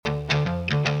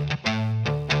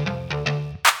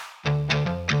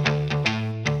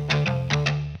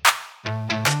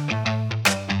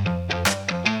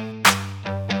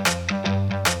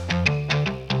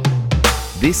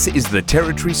This is the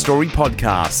Territory Story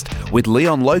Podcast with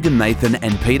Leon Logan Nathan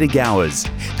and Peter Gowers.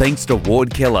 Thanks to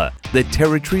Ward Keller, the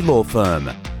Territory Law Firm.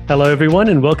 Hello, everyone,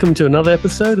 and welcome to another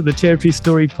episode of the Territory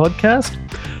Story Podcast.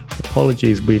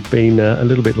 Apologies, we've been a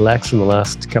little bit lax in the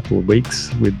last couple of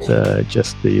weeks with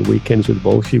just the weekends with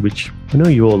Bolshe, which I know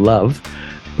you all love,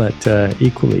 but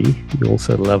equally, you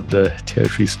also love the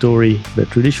Territory Story, the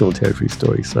traditional Territory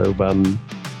Story. So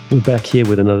we're back here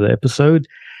with another episode.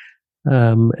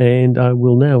 And I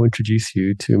will now introduce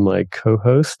you to my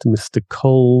co-host, Mr.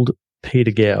 Cold Peter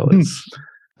Gowers.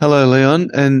 Hello, Leon.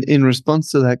 And in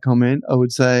response to that comment, I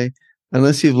would say,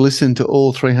 unless you've listened to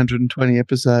all 320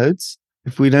 episodes,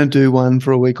 if we don't do one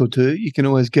for a week or two, you can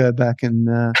always go back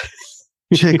and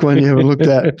check one you haven't looked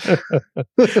at.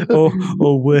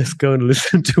 or worse, go and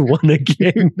listen to one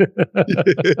again.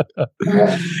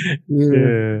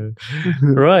 Yeah.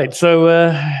 Right.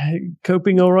 So,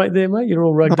 coping all right there, mate? You're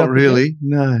all rugged up? Not really.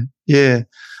 No. Yeah.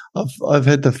 I've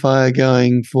had the fire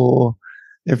going for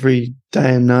every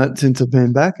day and night since I've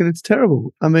been back, and it's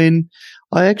terrible. I mean,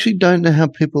 I actually don't know how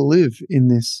people live in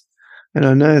this. And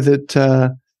I know that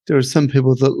there are some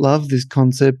people that love this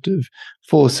concept of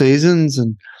 4 seasons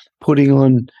and putting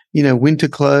on, winter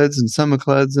clothes and summer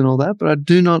clothes and all that, but I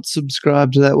do not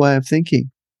subscribe to that way of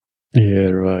thinking. Yeah,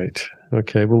 right.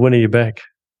 Okay. Well, when are you back?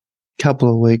 Couple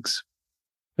of weeks.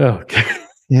 Oh, okay.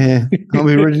 Yeah. I'll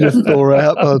be ready to thaw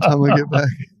out by the time I get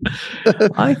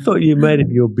back. I thought you made it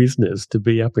your business to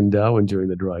be up in Darwin during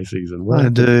the dry season.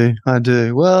 I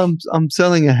do. Well, I'm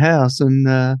selling a house, and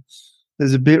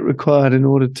there's a bit required in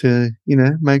order to,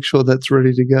 make sure that's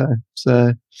ready to go.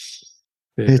 So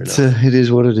it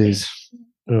is what it is.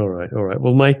 All right.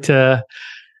 Well, mate,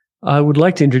 I would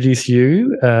like to introduce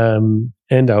you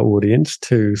and our audience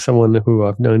to someone who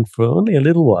I've known for only a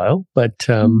little while, but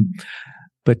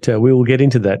we will get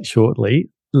into that shortly.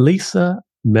 Lisa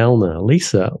Malner.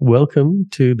 Lisa, welcome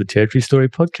to the Territory Story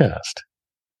Podcast.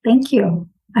 Thank you.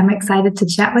 I'm excited to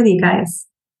chat with you guys.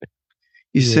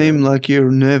 You seem like you're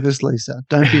nervous, Lisa.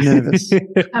 Don't be nervous.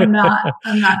 I'm not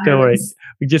nervous. Don't worry.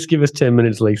 Just give us 10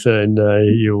 minutes, Lisa, and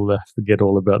you'll forget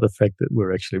all about the fact that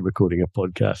we're actually recording a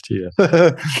podcast here.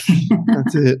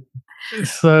 That's it.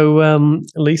 So,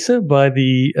 Lisa, by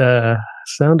the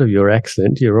sound of your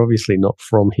accent, you're obviously not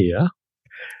from here.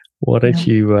 Why don't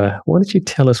you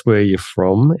tell us where you're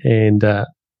from and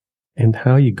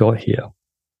how you got here?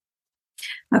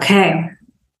 Okay.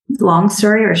 Long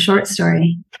story or short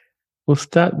story? We'll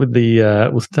start with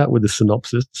the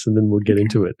synopsis, and then we'll get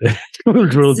into it. We'll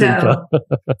drill deeper.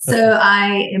 So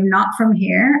I am not from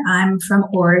here. I'm from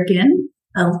Oregon.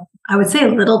 I would say a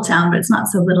little town, but it's not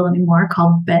so little anymore,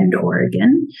 called Bend,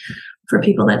 Oregon. For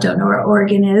people that don't know where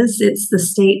Oregon is, it's the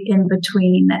state in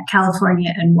between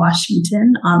California and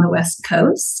Washington on the West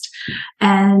Coast.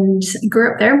 And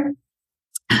grew up there.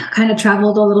 Kind of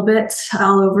traveled a little bit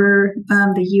all over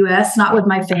the U.S., not with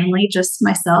my family, just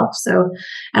myself. So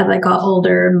as I got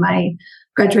older, I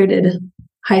graduated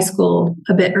high school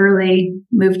a bit early,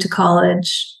 moved to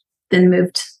college, then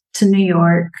moved to New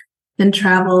York, then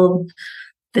traveled,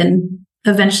 then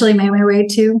eventually made my way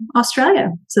to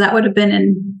Australia. So that would have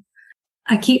been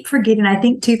I keep forgetting, I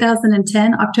think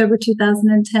 2010, October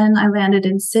 2010, I landed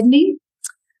in Sydney.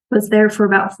 Was there for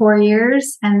about 4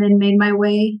 years, and then made my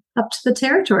way up to the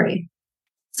Territory.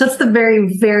 So it's the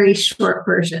very, very short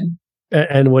version.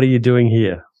 And what are you doing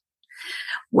here?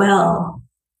 Well,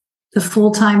 the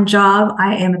full-time job,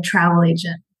 I am a travel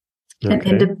agent. Okay.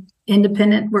 An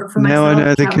independent, work for myself. Now I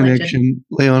know the connection. Agent.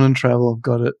 Leon and travel, I've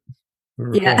got it.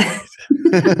 Right. Yeah.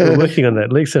 We're working on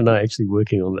that. Lisa and I are actually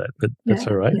working on that, but that's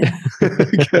all right.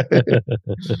 Yeah.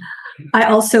 I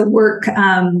also work,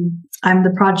 I'm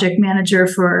the project manager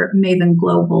for Maven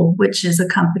Global, which is a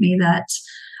company that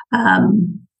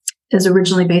is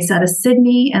originally based out of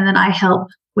Sydney. And then I help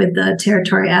with the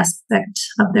territory aspect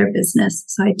of their business.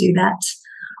 So I do that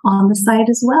on the side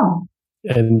as well.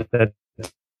 And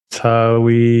that's how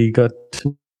we got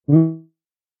to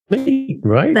meet,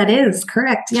 right? That is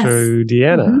correct. Yes. So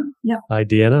Deanna. Mm-hmm. Yep. Hi,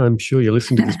 Deanna. I'm sure you're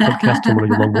listening to this podcast on one of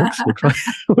your long walks.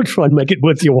 We'll try and make it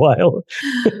worth your while.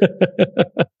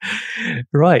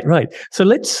 Right. So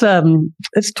let's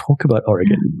talk about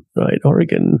Oregon. Right,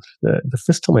 Oregon. The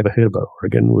first time I ever heard about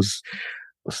Oregon was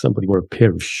somebody wore a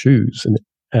pair of shoes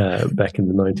back in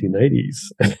the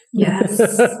 1980s. Yes.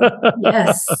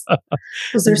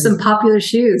 Those are some popular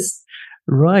shoes.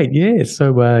 Right. Yeah.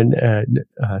 So I think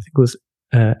it was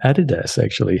Adidas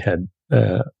actually had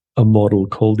a model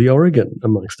called the Oregon,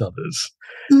 amongst others.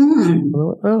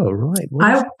 Oh, right.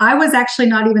 I was actually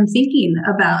not even thinking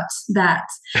about that.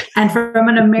 And from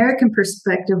an American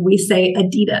perspective, we say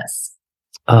Adidas.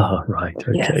 Oh, right.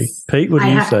 Okay. Yes. Pete, what do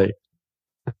you say?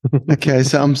 Okay,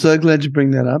 so I'm so glad you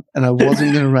bring that up, and I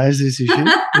wasn't going to raise this issue.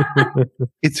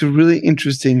 It's a really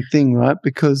interesting thing, right?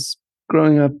 Because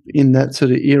growing up in that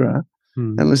sort of era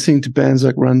and listening to bands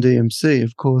like Run DMC,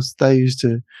 of course, they used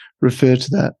to refer to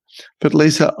that. But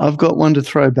Lisa, I've got one to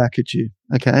throw back at you,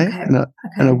 okay? And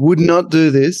I would not do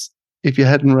this if you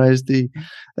hadn't raised the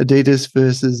Adidas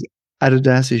versus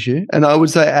Adidas issue. And I would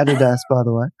say Adidas, by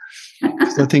the way,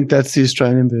 because I think that's the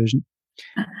Australian version.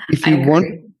 If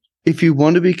you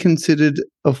want to be considered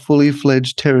a fully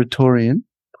fledged Territorian,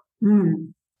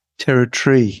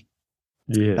 territory,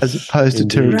 as opposed to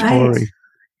territory. Right.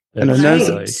 And I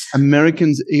know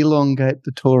Americans elongate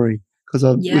the Tory because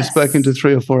we've spoken to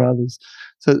 3 or 4 others.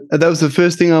 So that was the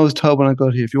first thing I was told when I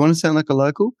got here. If you want to sound like a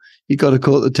local, you got to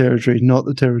call it the territory, not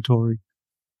the territory.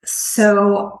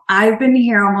 So I've been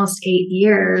here almost 8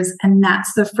 years, and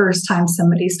that's the first time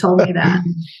somebody's told me that.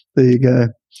 There you go.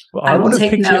 Well, I would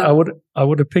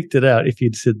have picked it out if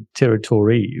you'd said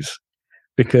territories,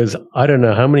 because I don't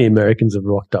know how many Americans have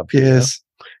rocked up here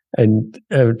and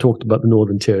talked about the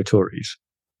Northern Territories.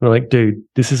 I'm like, dude,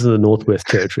 this is the Northwest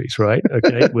Territories, right?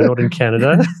 Okay, we're not in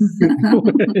Canada.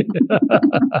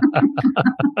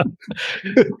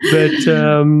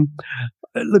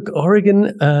 But look,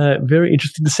 Oregon, very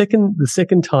interesting. The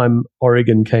second time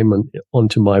Oregon came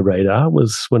onto my radar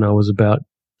was when I was about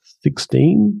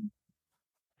 16.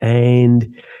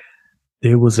 And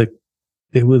there was a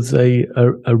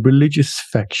religious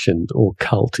faction or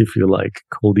cult, if you like,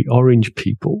 called the Orange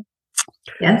People.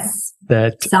 Yes.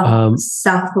 That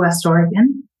Southwest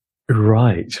Oregon.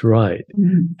 Right.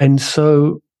 Mm-hmm. And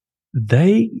so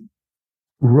they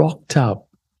rocked up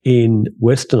in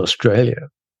Western Australia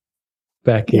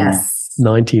back in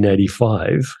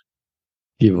 1985,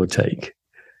 give or take,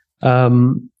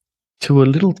 to a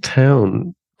little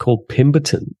town called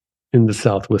Pemberton in the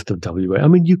southwest of WA. I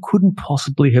mean, you couldn't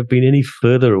possibly have been any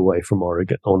further away from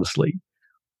Oregon, honestly,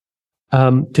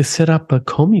 to set up a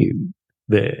commune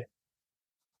there.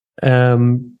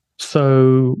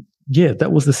 So,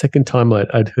 that was the second time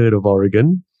I'd heard of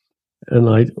Oregon. And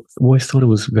I always thought it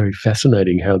was very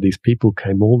fascinating how these people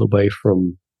came all the way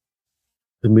from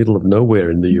the middle of nowhere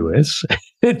in the US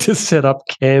to set up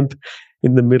camp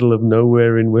in the middle of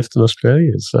nowhere in Western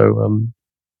Australia. So,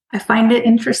 I find it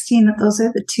interesting that those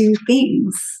are the two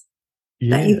things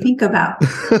that you think about.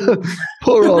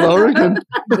 Poor old Oregon.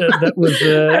 That was.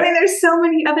 I mean, there's so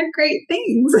many other great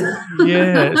things.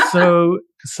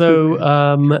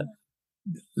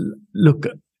 Look,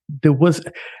 there was.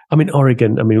 I mean,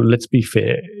 Oregon. I mean, let's be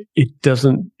fair. It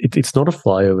doesn't. It's not a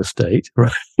flyover state,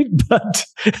 right? But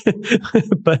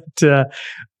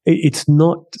it's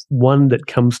not one that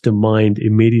comes to mind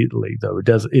immediately, though. It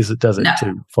does. It doesn't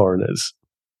to foreigners.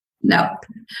 No.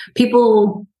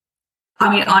 People, I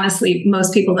mean, honestly,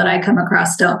 most people that I come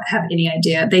across don't have any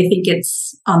idea. They think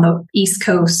it's on the East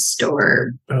Coast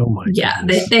or,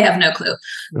 they have no clue.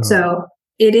 Oh. So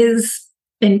it is,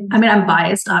 I'm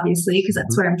biased, obviously, because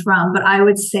that's where I'm from. But I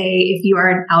would say if you are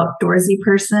an outdoorsy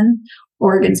person,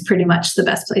 Oregon's pretty much the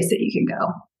best place that you can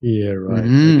go. Yeah, right.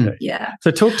 Mm. Okay. Yeah. So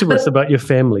talk to us about your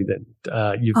family then.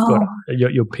 You've got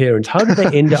your parents. How did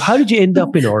they end up? How did you end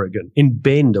up in Oregon, in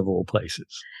Bend of all places?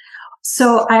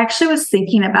 So I actually was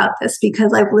thinking about this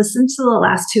because I've listened to the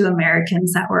last 2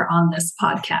 Americans that were on this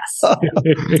podcast.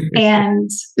 And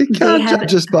you can't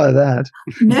judge us by that.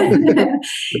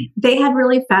 They had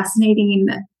really fascinating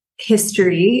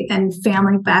history and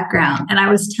family background. And I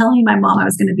was telling my mom I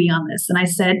was going to be on this. And I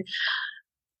said,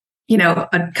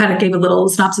 I kind of gave a little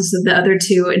synopsis of the other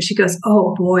 2. And she goes,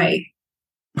 oh boy,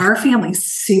 our family's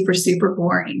super, super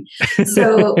boring.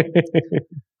 So,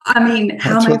 I mean,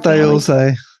 that's what they all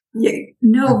say. Yeah,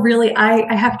 no, really,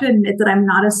 I have to admit that I'm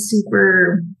not a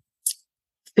super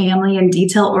family and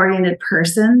detail-oriented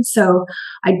person, so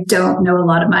I don't know a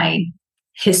lot of my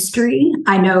history.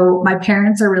 I know my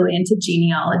parents are really into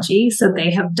genealogy, so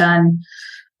they have done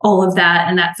all of that,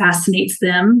 and that fascinates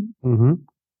them. Mm-hmm.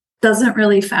 Doesn't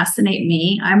really fascinate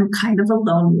me. I'm kind of a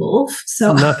lone wolf.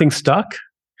 So nothing stuck?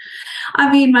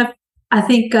 I mean, I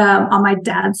think on my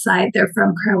dad's side, they're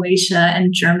from Croatia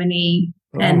and Germany,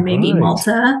 and maybe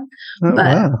Malta.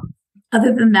 But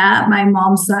other than that, my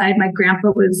mom's side, my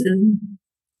grandpa was in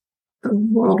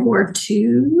World War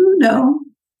II. No,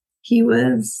 he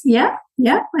was, I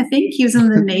think he was in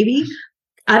the Navy.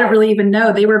 I don't really even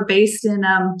know. They were based in,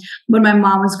 when my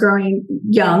mom was growing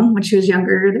young, when she was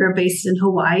younger, they were based in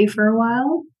Hawaii for a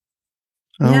while.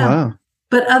 Oh, wow.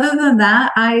 But other than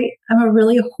that, I am a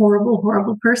really horrible,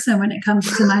 horrible person when it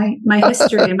comes to my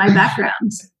history and my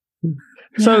background.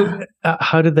 So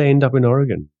how did they end up in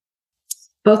Oregon?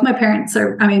 Both my parents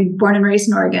are, born and raised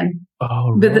in Oregon.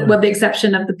 Oh, with right. the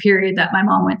exception of the period that my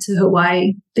mom went to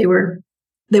Hawaii.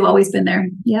 They've always been there.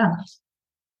 Yeah.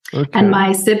 Okay. And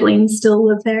my siblings still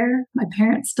live there. My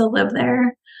parents still live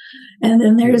there. And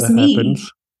then there's That me,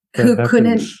 happens. who That couldn't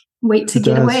happens. wait to It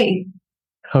get does. away.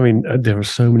 I mean, there are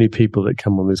so many people that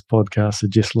come on this podcast that are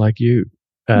just like you.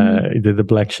 They're the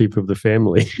black sheep of the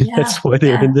family. Yeah, That's why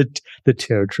they're yeah. in the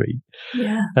territory.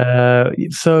 Yeah.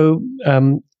 So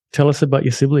tell us about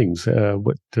your siblings. How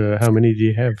many do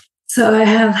you have? So I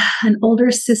have an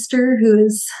older sister who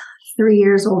is 3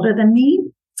 years older than me.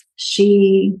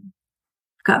 She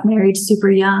got married super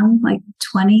young, like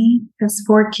 20, has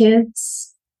 4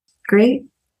 kids. Great.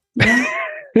 Yeah.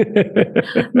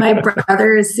 My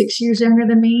brother is 6 years younger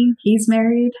than me. He's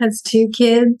married, has 2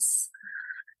 kids.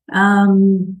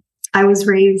 I was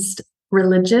raised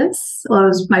religious.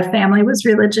 My family was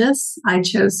religious. I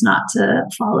chose not to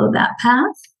follow that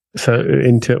path. So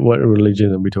into what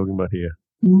religion are we talking about here?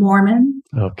 Mormon.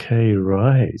 Okay,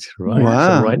 right.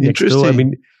 Wow, So right next door. I interesting.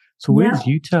 mean, so where's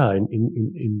Utah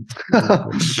in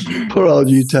Poor old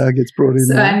Utah gets brought in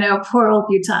So there. I know poor old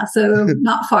Utah. So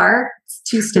not far. It's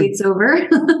 2 states over.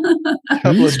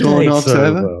 Couple of door knocks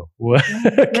over. What?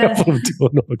 A couple of door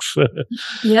knocks.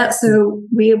 Yeah. So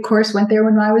we, of course, went there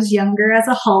when I was younger as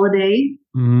a holiday.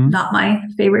 Mhm. Not my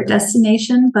favorite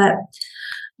destination, but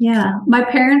yeah, my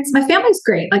family's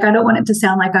great. Like, I don't want it to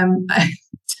sound like I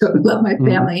don't love my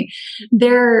family.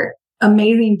 They're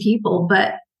amazing people,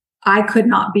 but I could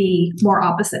not be more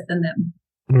opposite than them.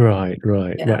 Right.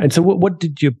 Yeah. And so what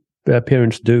did your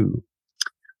parents do?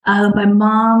 My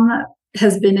mom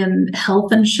has been in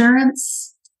health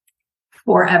insurance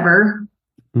forever.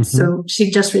 Mhm. So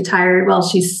she just retired. Well,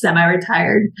 she's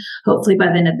semi-retired. Hopefully by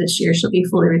the end of this year, she'll be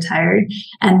fully retired.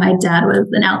 And my dad was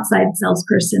an outside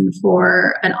salesperson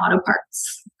for an auto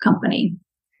parts company.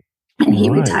 And he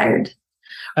Right. retired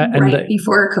And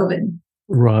before COVID.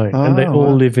 Right. And they Oh, all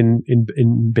wow. live in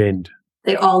Bend.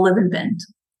 They all live in Bend.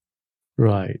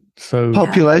 Right. So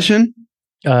Population?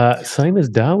 same as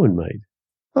Darwin, mate.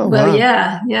 Oh, Well, wow.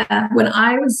 yeah. When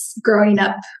I was growing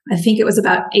up, I think it was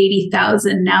about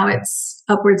 80,000. Now it's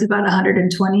upwards about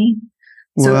 120.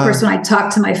 So of Wow. course, when I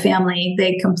talk to my family,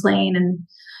 they complain and,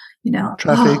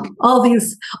 Traffic. all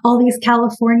these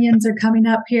Californians are coming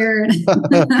up here.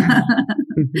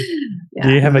 Do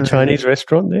you have a Chinese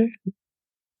restaurant there?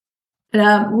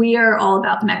 We are all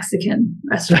about Mexican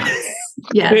restaurants.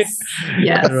 Yes.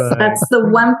 Right. That's the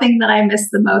one thing that I miss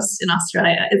the most in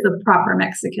Australia is a proper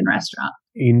Mexican restaurant.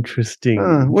 Interesting.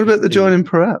 What about the joint in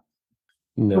Parap?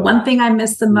 No. The one thing I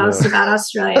miss the most No. about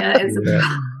Australia is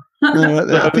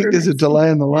I think there's a delay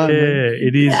in the line. Yeah,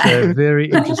 it is very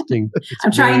interesting. It's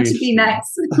I'm trying very to be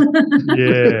interesting.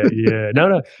 nice. Yeah.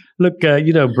 No. Look,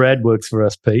 Brad works for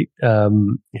us, Pete.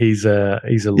 He's a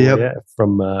lawyer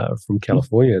from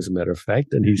California, as a matter of fact,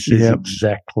 and he says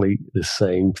exactly the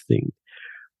same thing.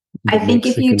 I think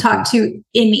if you Mexican talk food. to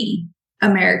any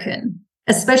American,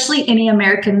 especially any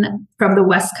American from the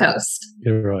West Coast,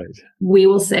 You're right. we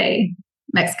will say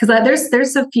Mexican. Because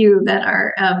there's a few that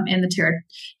are in the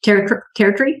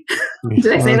territory.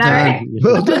 Did I say Well that done. right?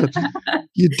 Well done.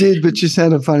 You did, but you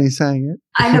sounded funny saying it.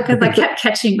 I know, because I kept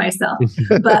catching myself.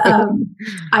 But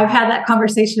I've had that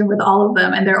conversation with all of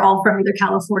them, and they're all from either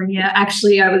California.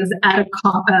 Actually, I was at a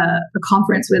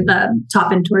conference with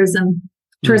Top End Tourism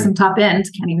Top End,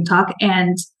 can't even talk.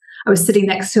 And I was sitting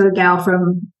next to a gal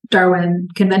from Darwin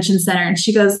Convention Center, and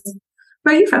she goes,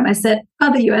 "Where are you from?" I said,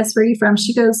 "Oh, the U.S. Where are you from?"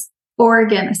 She goes,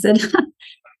 "Oregon." I said,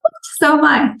 "So am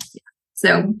I."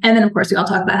 So, and then of course we all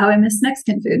talk about how I miss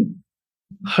Mexican food.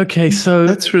 Okay, so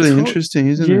That's really interesting,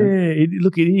 isn't it? Yeah,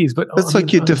 look, it is. But That's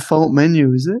like your default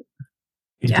menu, is it?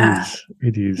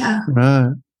 It is. Yeah.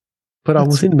 Right. But I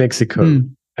was in Mexico,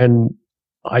 and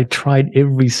I tried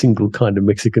every single kind of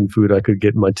Mexican food I could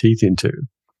get my teeth into.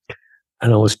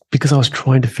 And I was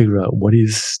trying to figure out what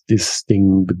is this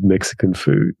thing with Mexican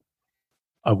food.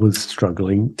 I was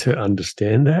struggling to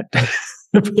understand that.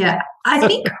 Yeah, I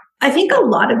think a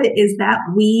lot of it is that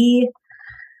we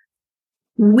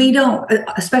don't,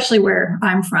 especially where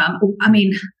I'm from. I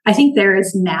mean, I think there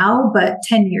is now, but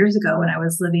 10 years ago when I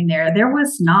was living there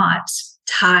was not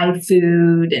Thai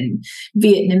food and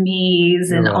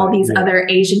Vietnamese and all these other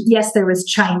Asian. Yes, there was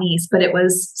Chinese, but it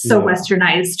was so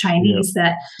westernized Chinese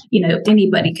that,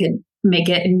 anybody could make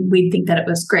it and we'd think that it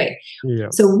was great. Yeah.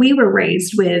 So we were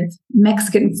raised with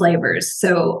Mexican flavors.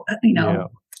 So,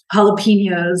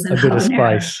 jalapenos and a bit of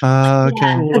habanero. spice. Okay.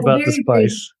 Yeah. All about the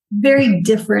spice. Very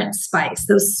different spice,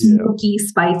 those smoky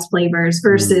spice flavors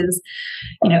versus,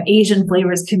 Asian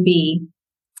flavors can be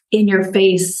in your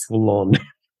face, Full on.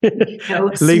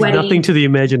 Leave sweaty. nothing to the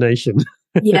imagination.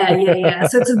 Yeah.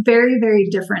 So it's a very, very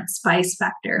different spice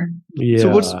factor. Yeah. So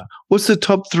what's the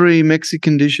top 3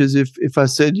 Mexican dishes? If I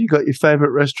said you got your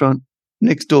favorite restaurant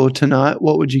next door tonight,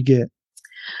 what would you get?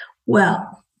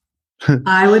 Well,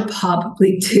 I would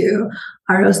probably do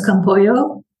arroz con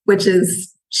pollo, which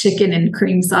is chicken and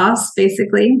cream sauce,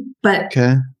 basically. But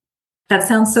Okay. that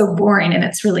sounds so boring, and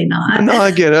it's really not. No,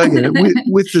 I get it.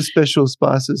 With the special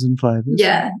spices and flavors.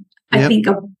 Yeah. I Yep. think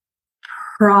a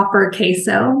proper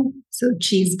queso, so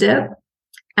cheese dip,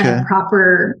 and Okay. a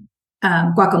proper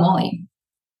guacamole.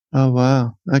 Oh,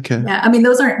 wow. Okay. Yeah. I mean,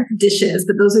 those aren't dishes,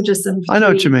 but those are just some. I know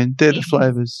what you three- mean. They're the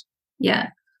flavors. Yeah.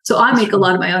 So I make a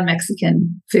lot of my own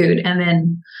Mexican food, and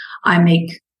then I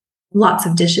make lots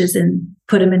of dishes and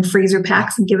put them in freezer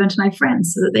packs and give them to my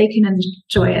friends so that they can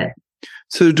enjoy it.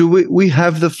 So do we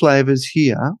have the flavors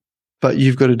here, but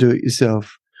you've got to do it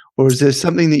yourself? Or is there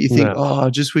something that you think, No. I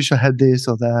just wish I had this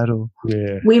or that? Or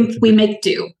Yeah. We make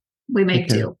do. We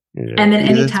make Okay. do. Yeah. And then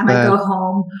Yeah, that's anytime I go bad.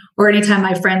 home or anytime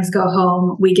my friends go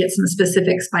home, we get some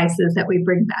specific spices that we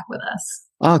bring back with us.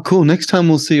 oh, cool. Next time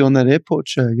we'll see you on that airport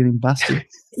show getting busted.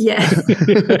 Yeah.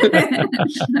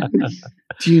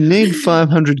 Do you need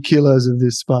 500 kilos of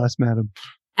this spice, madam?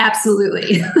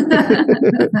 Absolutely.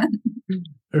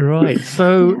 Right.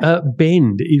 So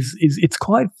Bend is it's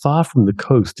quite far from the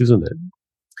coast, isn't it?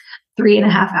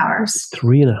 3.5 hours.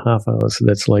 3.5 hours. So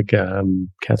that's like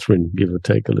Catherine, give or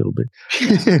take a little bit.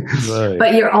 Right.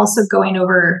 But you're also going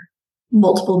over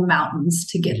multiple mountains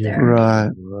to get there. Right.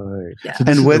 Right. Yeah. So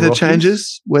this is And the weather Rockies?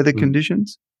 changes, weather Mm.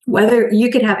 conditions? Whether you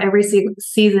could have every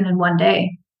season in one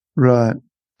day. Right.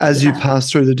 As you Yeah. pass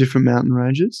through the different mountain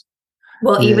ranges?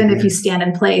 Well, Yeah, even yeah. if you stand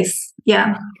in place.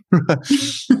 Yeah.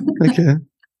 Okay.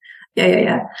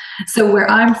 Yeah. So where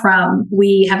I'm from,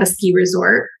 we have a ski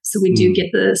resort. So we do get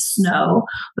the snow,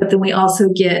 but then we also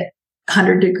get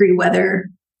 100-degree weather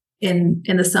in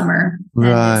the summer. And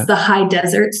Right. it's the high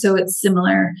desert. So it's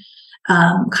similar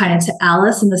kind of to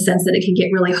Alice in the sense that it can get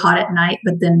really hot at night,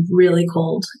 but then really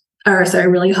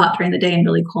really hot during the day and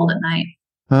really cold at night.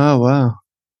 Oh, wow.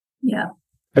 Yeah.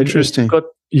 And Interesting.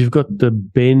 You've got the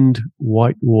Bend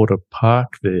Whitewater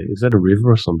Park there. Is that a river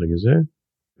or something? Is there?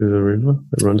 Is there a river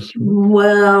that runs through?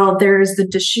 Well, there's the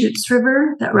Deschutes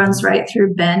River that runs right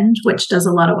through Bend, which does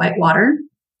a lot of white water.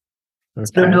 Okay.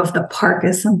 I don't know if the park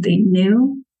is something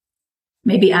new,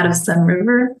 maybe out of Sun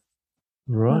River.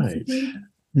 Right.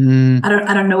 Mm,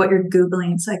 I don't know what you're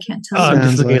Googling, so I can't tell Oh, I'm you.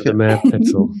 just Sounds looking like at the it. map.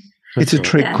 That's all. it's a That's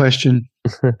all. trick Yeah. question.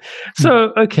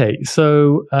 So, okay.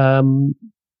 So,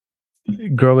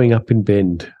 growing up in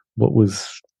Bend, what was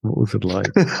it like?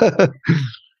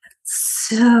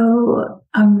 So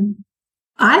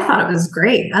I thought it was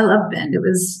great. I love Bend. It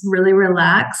was really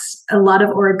relaxed. A lot of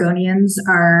Oregonians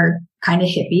are kind of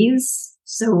hippies.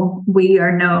 So we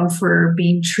are known for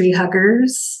being tree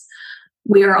huggers.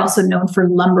 We are also known for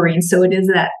lumbering. So it is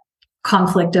that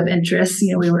conflict of interest.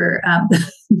 You know, we were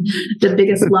the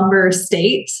biggest lumber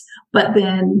state, but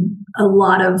then a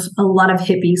lot of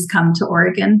hippies come to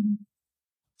Oregon.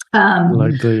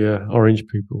 Like the orange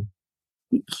people.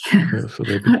 Yeah. So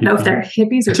they'd I be don't know if hippie. they're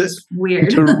hippies or To- just weird.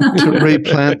 to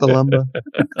replant the lumber.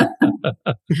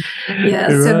 Yeah,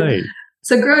 so- Right.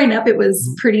 So growing up, it was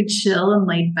pretty chill and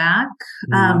laid back.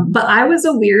 But I was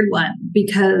a weird one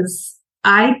because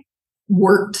I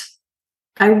worked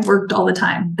all the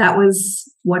time. That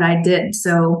was what I did.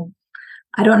 So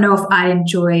I don't know if I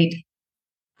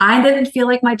didn't feel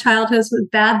like my childhood was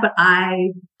bad, but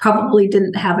I probably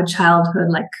didn't have a childhood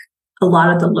like a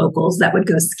lot of the locals that would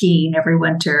go skiing every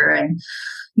winter and,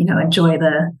 you know, enjoy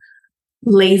the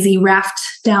lazy raft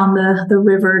down the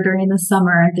river during the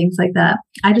summer and things like that.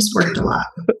 I just worked a lot.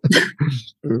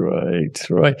 Right.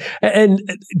 And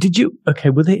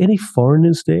were there any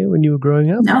foreigners there when you were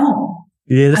growing up? No,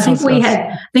 Yeah, I think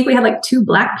we had like 2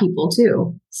 Black people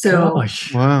too. So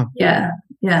Gosh. Wow. yeah.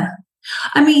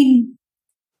 I mean,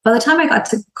 by the time I got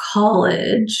to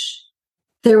college,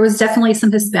 there was definitely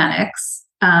some Hispanics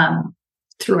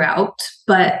throughout,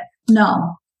 but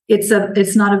no,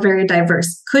 it's not a very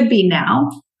diverse. Could be now,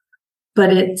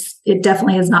 but it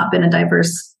definitely has not been a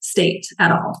diverse state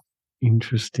at all.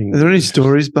 Interesting. Are there any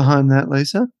stories behind that,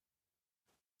 Lisa?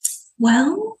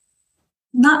 Well,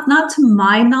 not to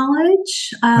my knowledge.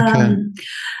 Okay.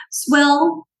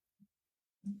 Well,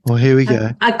 Well, here we go.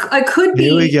 I could be.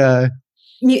 Here we go.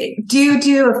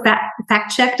 Do a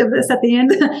fact check of this at the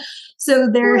end. So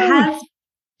there Well, has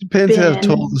Depends how been-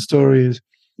 tall the story is.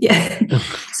 Yeah.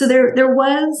 So there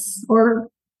was, or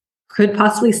could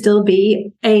possibly still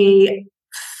be, a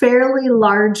fairly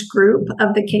large group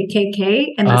of the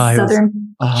KKK in the I was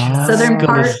southern gonna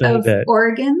part say of that.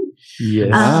 Oregon.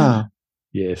 Yes. Ah,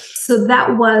 Yes. So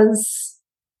that was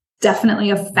definitely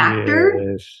a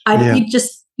factor.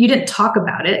 Yes. You didn't talk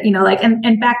about it, like,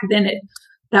 and back then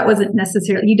that wasn't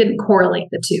necessarily, you didn't correlate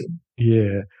the two.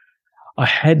 Yeah. I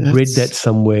had read that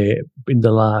somewhere in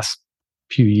the last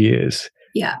few years.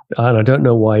 Yeah. And I don't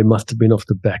know why. It must have been off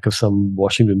the back of some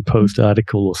Washington Post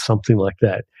article or something like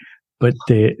that. But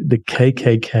the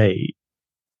KKK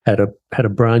had a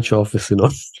branch office in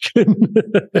Oregon.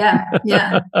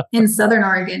 Yeah. In Southern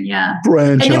Oregon, yeah.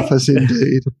 Branch office,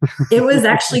 indeed. It was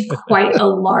actually quite a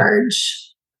large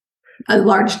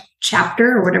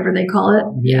chapter or whatever they call it.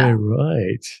 Yeah,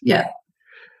 right. Yeah.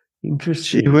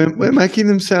 Interesting. Gee, we're making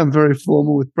them sound very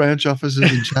formal with branch offices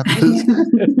and chapters.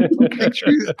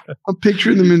 I'm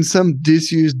picturing them in some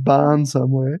disused barn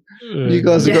somewhere. You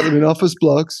guys have got them in office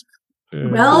blocks.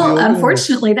 Well,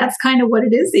 unfortunately, that's kind of what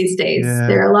it is these days. Yeah.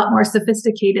 They're a lot more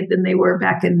sophisticated than they were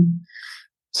back in.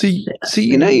 So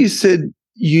you said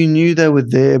you knew they were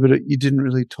there, but you didn't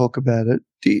really talk about it.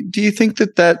 Do you think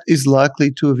that is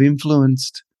likely to have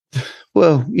influenced?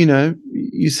 Well,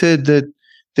 you said that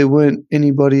there weren't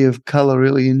anybody of color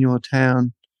really in your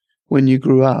town when you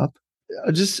grew up.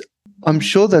 I'm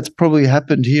sure that's probably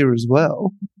happened here as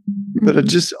well, but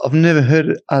I've never heard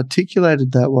it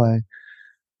articulated that way.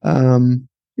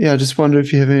 I just wonder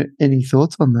if you have any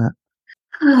thoughts on that.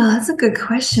 Oh, that's a good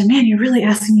question. Man, you're really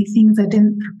asking me things I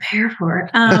didn't prepare for.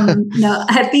 No,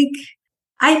 I think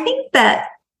that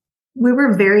we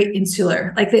were very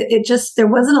insular. Like there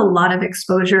wasn't a lot of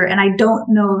exposure, and I don't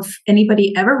know if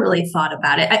anybody ever really thought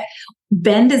about it.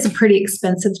 Bend is a pretty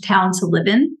expensive town to live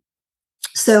in.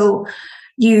 So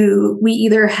we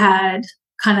either had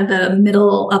kind of the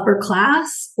middle upper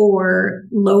class or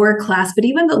lower class, but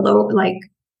even the low, like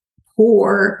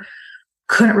poor,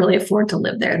 couldn't really afford to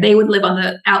live there. They would live on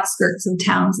the outskirts of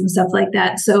towns and stuff like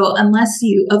that. So unless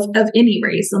you, of any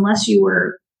race, unless you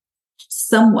were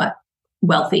somewhat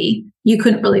wealthy, you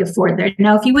couldn't really afford there.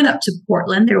 Now, if you went up to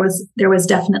Portland, there was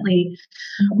definitely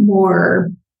more.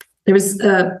 There was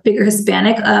a bigger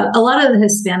Hispanic. A lot of the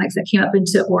Hispanics that came up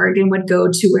into Oregon would go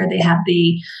to where they had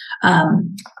the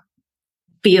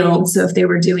fields. So if they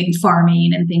were doing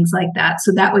farming and things like that,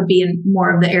 so that would be in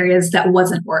more of the areas that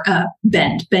wasn't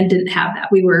Bend. Bend didn't have that.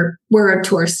 We're a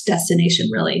tourist destination,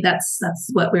 really. That's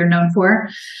what we're known for.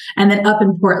 And then up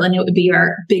in Portland, it would be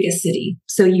our biggest city.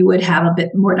 So you would have a bit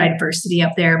more diversity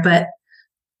up there. But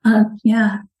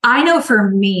I know for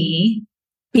me,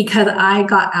 because I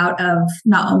got out of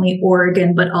not only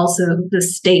Oregon, but also the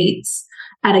States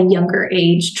at a younger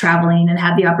age, traveling and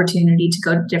had the opportunity to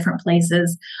go to different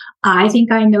places. I think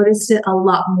I noticed it a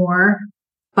lot more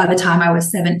by the time I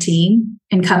was 17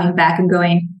 and coming back and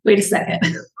going, wait a second.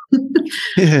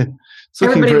 Yeah.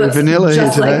 Everybody looks vanilla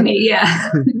just here like today. me.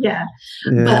 Yeah. Yeah.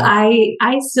 But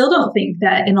I still don't think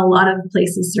that in a lot of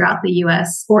places throughout the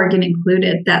US, Oregon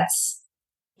included, that's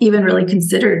even really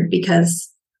considered because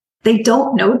they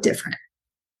don't know different.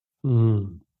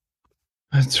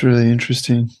 That's really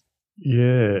interesting.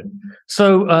 Yeah.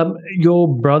 So your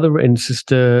brother and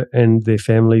sister and their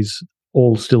families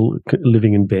all still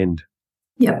living in Bend?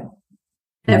 Yep.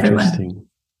 Everyone. Interesting.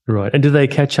 Right. And do they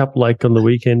catch up like on the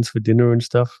weekends for dinner and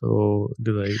stuff, or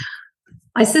do they?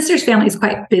 My sister's family is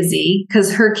quite busy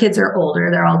because her kids are older.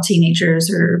 They're all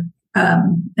teenagers or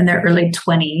in their early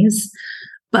 20s.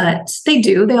 But they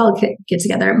all get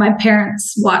together. My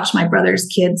parents watch my brother's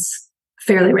kids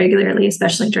fairly regularly,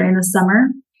 especially during the summer.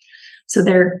 So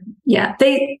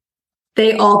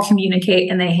they all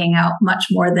communicate and they hang out much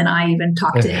more than I even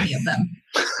talk to any of them.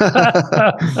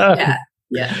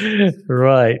 Yeah.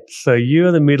 Right. So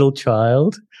you're the middle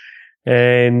child.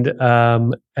 And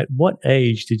at what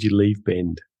age did you leave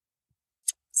Bend?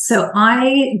 So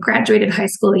I graduated high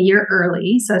school a year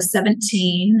early. So I was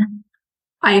 17.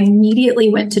 I immediately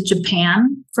went to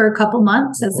Japan for a couple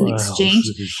months as an exchange.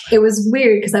 It was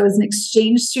weird because I was an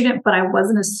exchange student, but I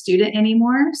wasn't a student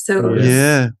anymore. So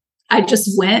I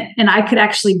just went, and I could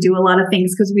actually do a lot of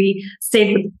things because we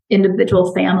stayed with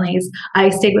individual families. I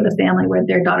stayed with a family where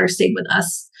their daughter stayed with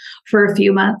us for a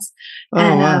few months.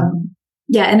 Wow.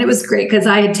 And it was great because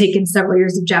I had taken several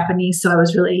years of Japanese. So I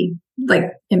was really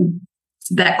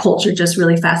that culture just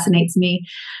really fascinates me.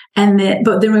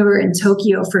 But then we were in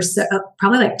Tokyo for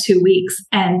probably like 2 weeks.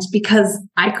 And because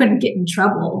I couldn't get in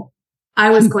trouble, I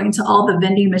was going to all the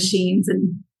vending machines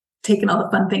and taking all the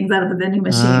fun things out of the vending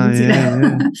machines.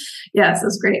 Yeah, so it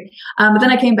was great. But then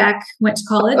I came back, went to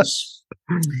college.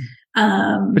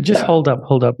 But just hold up.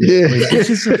 Yeah.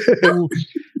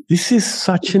 This is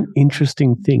such an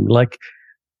interesting thing. Like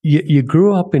you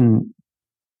grew up in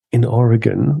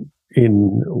Oregon,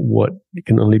 in what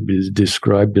can only be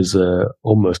described as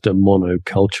almost a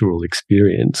monocultural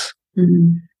experience.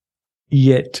 Mm-hmm.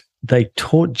 Yet they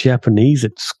taught Japanese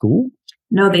at school?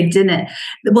 No, they didn't.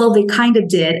 Well, they kind of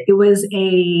did. It was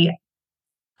a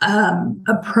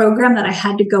program that I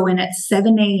had to go in at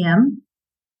 7 a.m.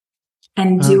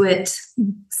 and do it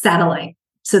satellite.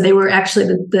 So they were actually,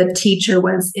 the teacher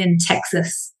was in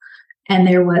Texas. And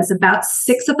there was about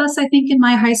 6 of us, I think, in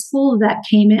my high school that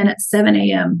came in at 7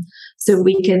 a.m. so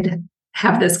we could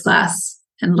have this class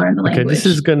and learn the language. Okay, this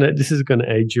is gonna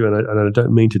age you, and I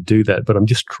don't mean to do that, but I'm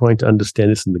just trying to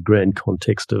understand this in the grand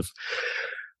context of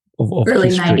early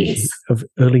history, 90s. of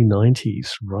early 90s,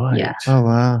 right? Yeah. Oh,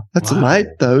 wow. That's late,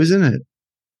 though, isn't it?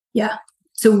 Yeah.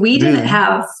 So we didn't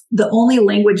have, the only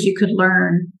language you could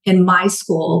learn in my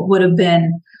school would have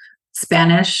been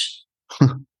Spanish,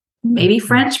 maybe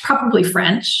French, probably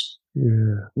French.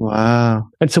 Yeah. Wow.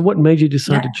 And so what made you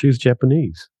decide to choose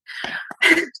Japanese?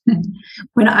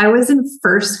 When I was in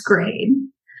first grade,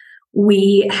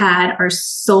 we had our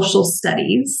social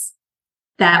studies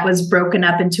that was broken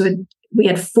up into we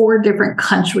had 4 different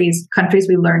countries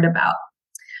we learned about.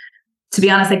 To be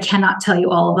honest, I cannot tell you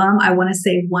all of them. I want to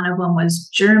say one of them was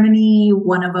Germany.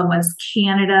 One of them was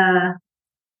Canada.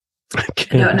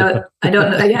 Canada. I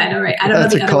don't know. Yeah, I know, right? I don't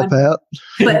That's know the a other cop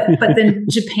one. out. But then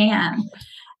Japan.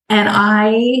 And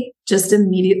I just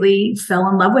immediately fell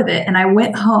in love with it. And I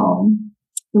went home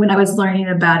when I was learning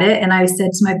about it. And I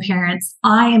said to my parents,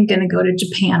 I am going to go to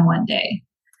Japan one day.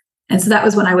 And so that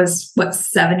was when I was,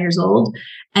 7 years old.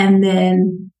 And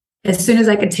then as soon as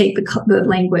I could take the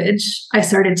language, I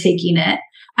started taking it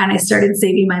and I started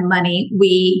saving my money.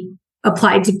 We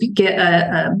applied to get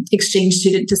a exchange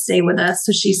student to stay with us.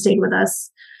 So she stayed with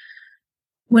us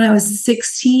when I was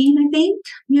 16, I think.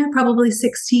 Yeah, probably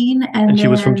 16. And she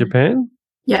was from Japan?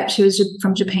 Yeah, she was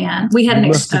from Japan. We had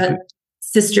a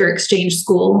sister exchange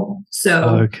school.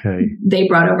 So they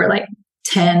brought over like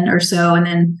 10 or so, and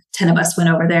then 10 of us went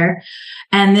over there.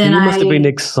 And then you must have been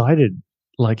excited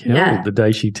like hell the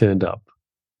day she turned up.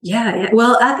 Yeah.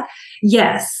 Well,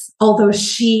 yes, although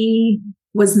she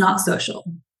was not social.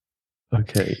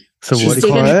 Okay. So she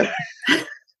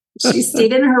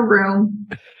stayed in her room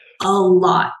a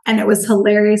lot. And it was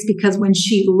hilarious because when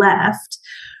she left,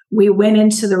 we went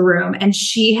into the room and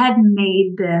she had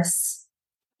made this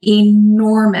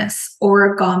enormous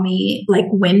origami like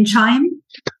wind chime.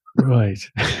 Right.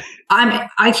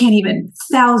 I can't even,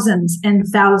 thousands and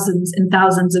thousands and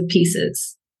thousands of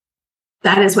pieces.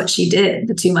 That is what she did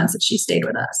the 2 months that she stayed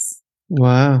with us.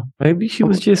 Wow. Maybe she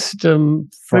was just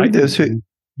frightened,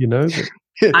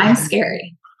 But, I'm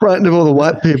scary. Frightened of all the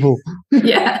white people.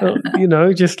 Yeah.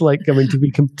 Just like, to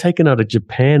be taken out of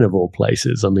Japan of all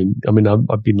places. I've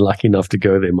been lucky enough to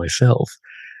go there myself.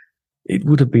 It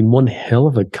would have been one hell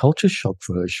of a culture shock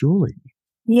for her, surely.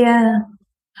 Yeah.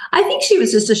 I think she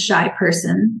was just a shy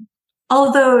person,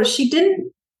 although she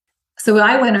didn't. So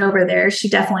I went over there. She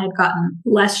definitely had gotten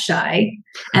less shy.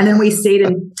 And then we stayed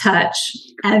in touch.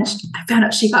 And I found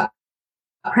out she got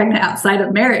pregnant outside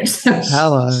of marriage. So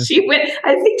she went,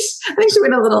 I think she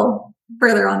went a little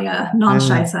further on the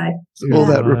non-shy side. All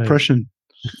that repression.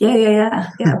 Yeah.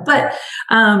 But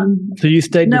so you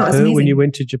stayed with her when you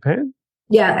went to Japan?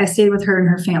 Yeah, I stayed with her and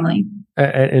her family.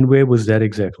 And where was that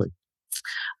exactly?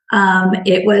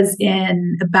 It was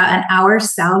in about an hour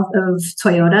south of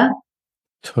Toyota.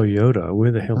 Toyota?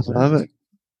 Where the hell is that? I love it.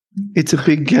 It's a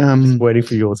big... Just waiting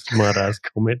for your smart-ass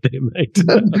comment there, mate.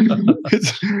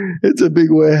 it's a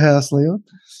big warehouse, Leon.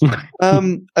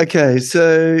 Okay,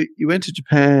 so you went to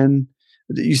Japan.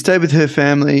 You stayed with her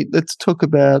family. Let's talk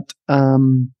about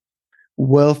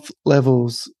wealth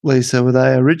levels, Lisa. Were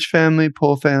they a rich family,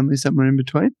 poor family, somewhere in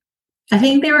between? I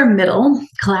think they were middle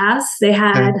class. They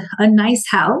had a nice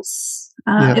house.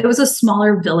 It was a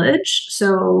smaller village.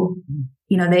 So,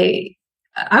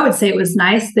 I would say it was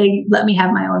nice. They let me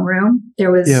have my own room.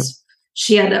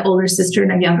 She had an older sister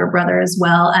and a younger brother as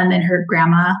well. And then her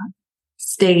grandma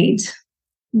stayed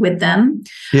with them.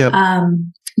 Yep.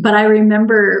 But I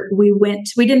remember we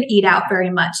didn't eat out very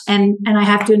much. And I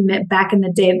have to admit, back in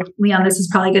the day, Leon, this is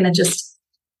probably going to just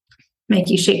make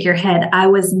you shake your head. I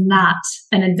was not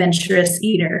an adventurous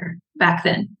eater back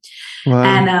then. Wow.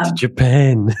 And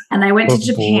Japan. And I went to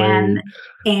Japan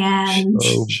and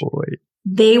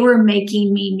they were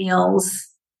making me meals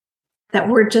that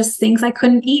were just things I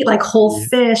couldn't eat, like whole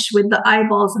fish with the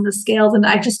eyeballs and the scales, and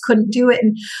I just couldn't do it.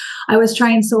 And I was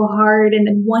trying so hard. And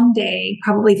then one day,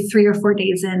 probably 3 or 4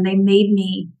 days in, they made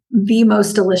me the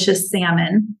most delicious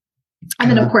salmon. And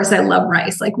then, of course, I love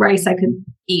rice. Like rice, I could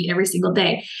eat every single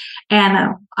day.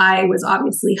 And I was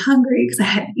obviously hungry because I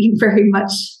hadn't eaten very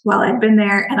much while I'd been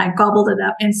there, and I gobbled it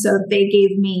up. And so they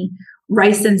gave me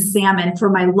rice and salmon for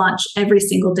my lunch every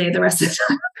single day the rest of the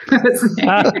time I was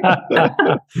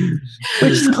there.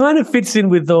 Which kind of fits in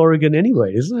with Oregon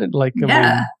anyway, isn't it? Like, I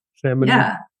mean, salmon.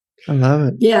 Yeah. I love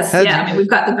it. Yes. I mean, we've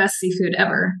got the best seafood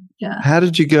ever. Yeah. How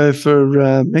did you go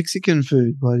for Mexican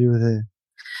food while you were there?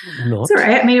 Not. It's all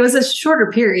right. I mean, it was a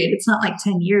shorter period. It's not like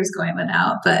 10 years going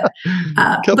without, but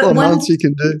a couple of months you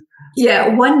can do.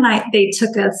 Yeah. One night they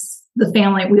took us, the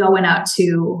family, we all went out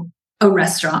to a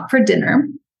restaurant for dinner,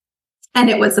 and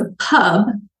it was a pub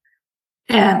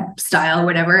style,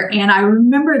 whatever. And I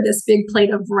remember this big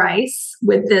plate of rice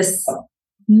with this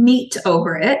meat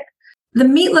over it. The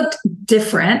meat looked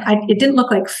different. It didn't look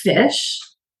like fish.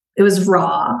 It was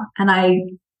raw, and I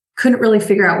couldn't really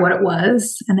figure out what it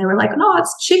was. And they were like, "No,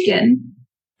 it's chicken."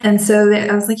 And so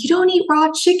I was like, "You don't eat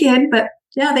raw chicken," but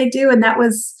yeah, they do. And that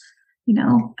was,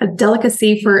 a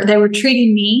delicacy they were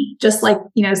treating me just like,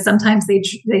 sometimes they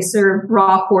serve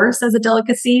raw horse as a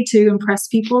delicacy to impress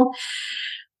people.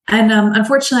 And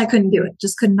unfortunately, I couldn't do it.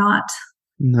 Just could not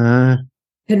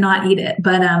eat it.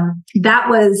 But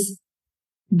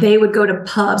they would go to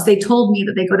pubs. They told me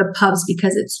that they go to pubs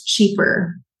because it's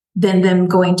cheaper than them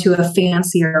going to a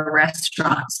fancier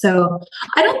restaurant. So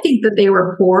I don't think that they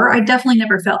were poor. I definitely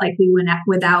never felt like we went out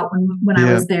without when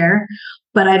I was there,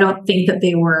 but I don't think that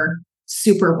they were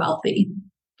super wealthy.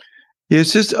 Yeah,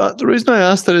 it's just the reason I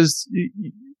asked that is,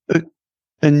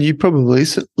 and you probably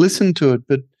listened to it,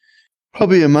 but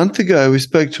probably a month ago we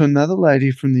spoke to another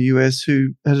lady from the US who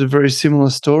had a very similar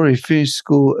story, finished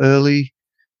school early,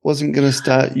 wasn't going to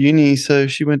start uni, so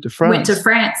she went to France. Went to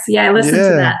France. Yeah, I listened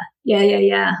to that.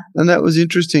 Yeah. And that was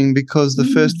interesting because the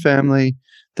first family,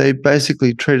 they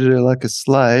basically treated her like a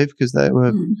slave because they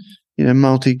were,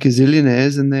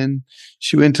 multi-gazillionaires. And then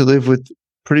she went to live with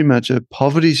pretty much a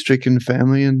poverty-stricken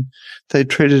family, and they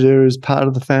treated her as part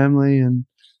of the family. And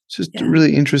it's just a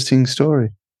really interesting story.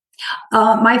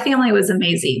 My family was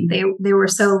amazing. They were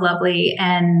so lovely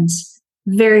and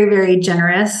very, very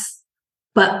generous,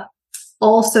 but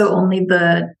also only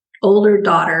the older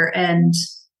daughter and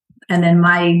then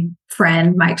my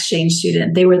friend, my exchange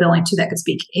student, they were the only two that could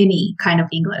speak any kind of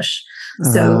English.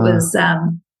 So it was,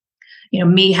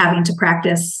 me having to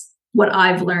practice what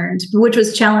I've learned, which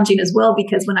was challenging as well,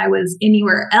 because when I was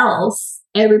anywhere else,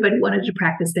 everybody wanted to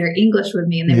practice their English with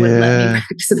me, and they wouldn't let me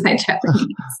practice my Japanese.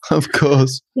 Of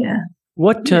course. Yeah.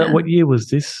 What year was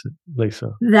this,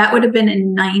 Lisa? That would have been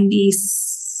in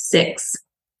 96.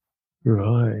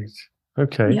 Right.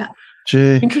 Okay. Yeah.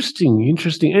 Gee. Interesting.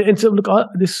 And so, look,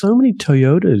 there's so many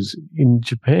Toyotas in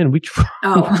Japan. Which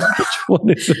one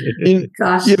is it?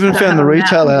 Gosh, you haven't found the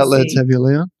retail outlets, have you,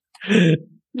 Leon? Hey,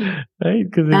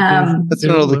 that's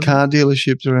not all the car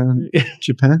dealerships around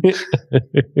Japan.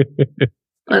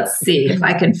 Let's see if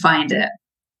I can find it.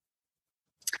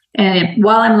 And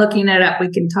while I'm looking it up, we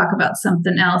can talk about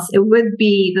something else. It would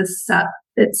be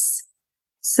it's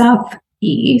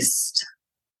southeast.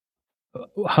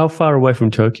 How far away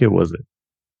from Tokyo was it?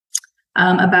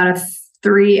 About a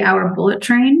 3-hour bullet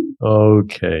train.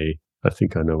 Okay. I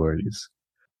think I know where it is.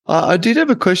 I did have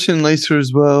a question, Lisa,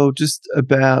 as well, just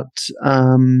about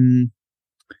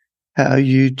how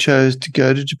you chose to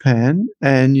go to Japan.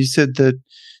 And you said that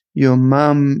your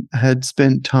mum had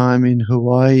spent time in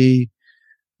Hawaii.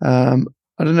 I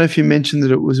don't know if you mentioned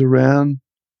that it was around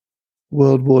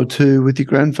World War II with your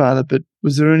grandfather, but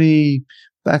was there any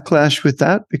backlash with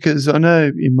that? Because I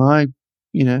know in my,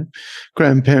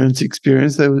 grandparents'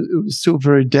 experience, it was still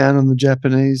very down on the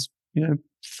Japanese,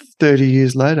 30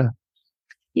 years later.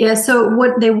 Yeah, so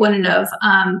what they wouldn't have,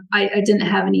 I didn't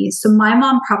have any. So my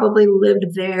mom probably lived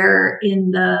there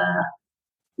in the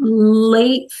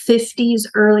late 50s,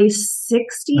 early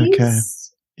 60s. Okay.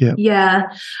 Yeah. Yeah.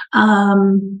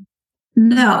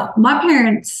 No, my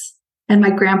parents and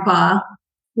my grandpa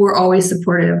were always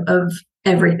supportive of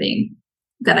everything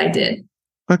that I did.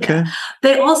 Okay. Yeah.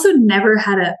 They also never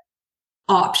had an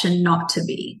option not to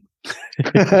be.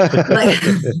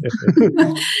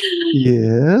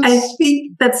 Yes. I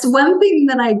think that's one thing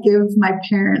that I give my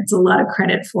parents a lot of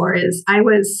credit for is I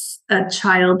was a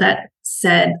child that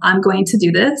said, I'm going to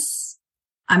do this.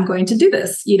 I'm going to do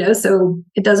this, so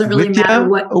it doesn't really with matter you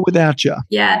what or without you.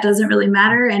 Yeah, it doesn't really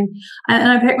matter. And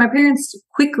my parents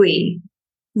quickly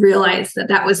realized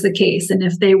that was the case. And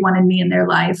if they wanted me in their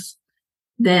life,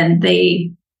 then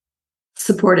they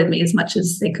supported me as much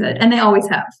as they could. And they always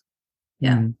have.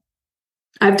 Yeah. Mm.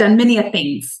 I've done many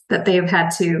things that they have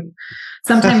had to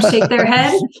sometimes shake their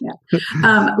head.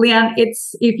 Yeah. Leon,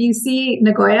 if you see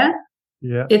Nagoya,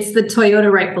 it's the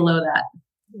Toyota right below that.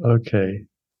 Okay.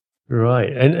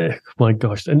 Right. And my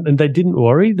gosh. And they didn't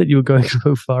worry that you were going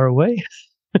so far away?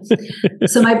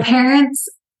 So my parents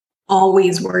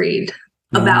always worried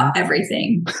about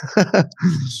everything.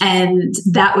 And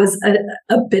that was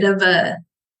a bit of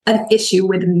an issue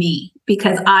with me,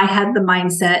 because I had the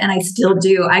mindset, and I still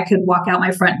do, I could walk out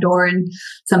my front door and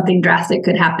something drastic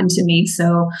could happen to me.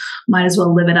 So might as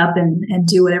well live it up and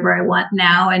do whatever I want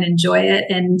now and enjoy it.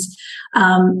 And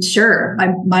sure,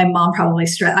 my mom probably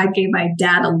I gave my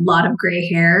dad a lot of gray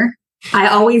hair. I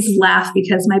always laugh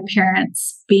because my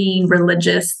parents, being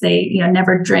religious, they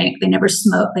never drank, they never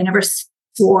smoked, they never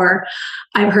swore.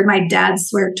 I've heard my dad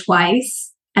swear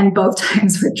twice, and both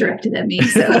times were directed at me.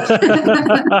 So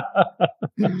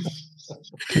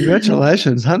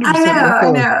congratulations, 100%.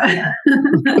 I know.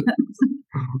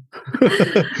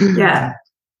 Yeah.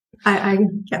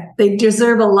 Yeah, they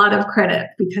deserve a lot of credit,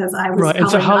 because I was right. And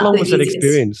so, how long was that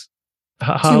experience?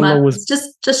 How long was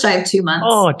just shy of 2 months?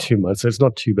 Oh, 2 months. So it's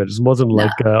not too bad. It wasn't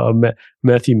like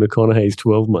Matthew McConaughey's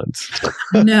 12 months.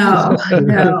 No.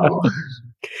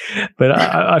 But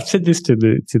I've said this to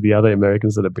the other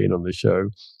Americans that have been on the show.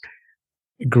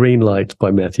 Green Light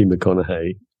by Matthew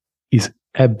McConaughey is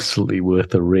absolutely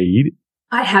worth a read.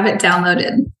 I have it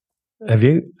downloaded. Have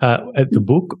you? At the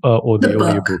book or the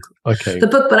audiobook? Okay. The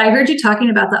book, but I heard you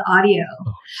talking about the audio.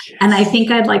 Oh, yes. And I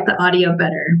think I'd like the audio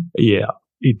better. Yeah,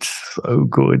 it's so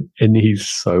good. And he's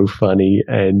so funny.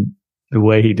 And the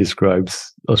way he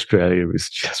describes Australia is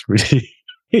just really,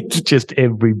 it's just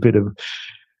every bit of,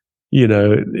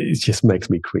 it just makes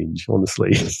me cringe,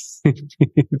 honestly.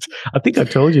 I think I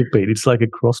told you, Pete, it's like a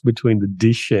cross between The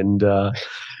Dish and the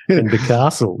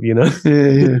Castle,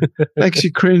 Yeah. Makes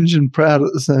you cringe and proud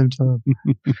at the same time.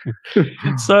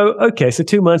 So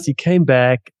 2 months, you came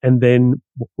back, and then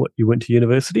what? You went to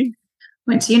university?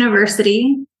 Went to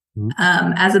university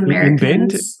as Americans. In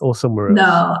Bend or somewhere else?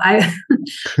 No,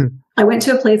 I went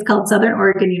to a place called Southern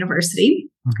Oregon University,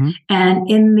 and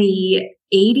in the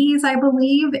 80s, I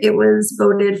believe, it was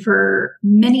voted for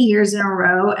many years in a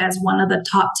row as one of the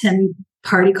top 10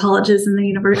 party colleges in the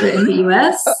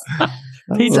U.S.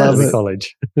 Pete's out of the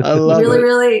college. I love really, it.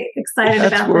 really excited about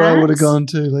that. That's where I would have gone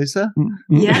to, Lisa.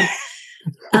 Yeah.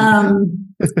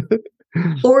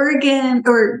 Oregon,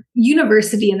 or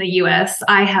university in the U.S.,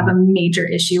 I have a major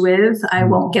issue with. I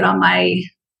won't get on my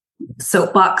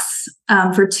soapbox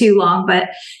for too long, but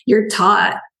you're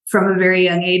taught from a very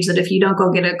young age that if you don't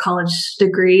go get a college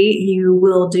degree, you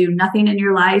will do nothing in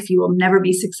your life. You will never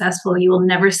be successful. You will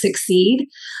never succeed.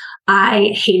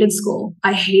 I hated school.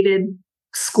 I hated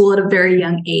school at a very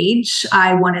young age.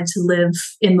 I wanted to live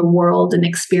in the world and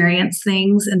experience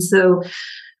things. And so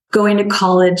going to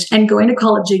college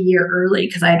a year early,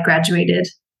 because I had graduated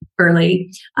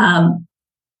early,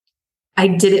 I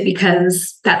did it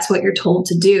because that's what you're told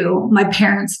to do. My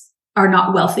parents are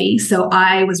not wealthy, so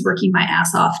I was working my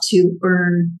ass off to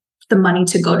earn the money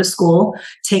to go to school,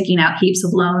 taking out heaps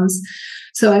of loans.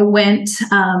 So I went,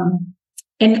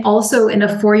 and also in a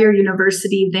 4-year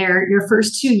university there, your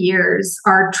first 2 years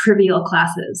are trivial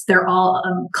classes. They're all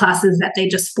classes that they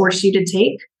just force you to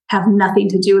take, have nothing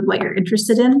to do with what you're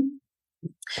interested in.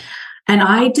 And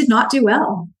I did not do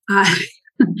well.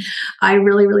 I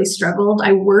really, really struggled.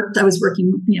 I was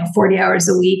working, 40 hours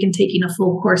a week and taking a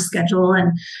full course schedule.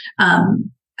 And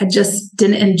I just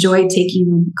didn't enjoy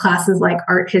taking classes like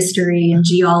art history and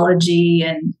geology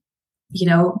and,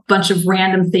 a bunch of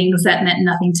random things that meant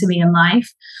nothing to me in life.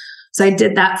 So I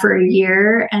did that for a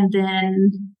year and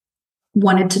then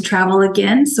wanted to travel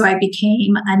again. So I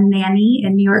became a nanny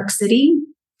in New York City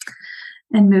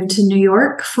and moved to New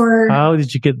York for... How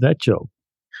did you get that job?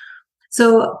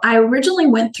 So I originally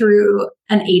went through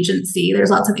an agency. There's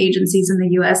lots of agencies in the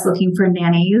U.S. looking for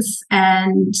nannies.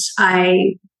 And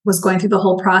I was going through the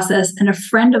whole process. And a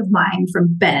friend of mine from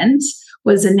Bend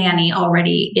was a nanny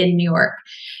already in New York.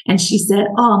 And she said,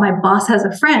 oh, my boss has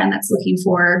a friend that's looking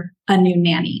for a new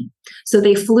nanny. So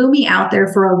they flew me out there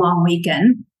for a long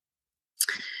weekend.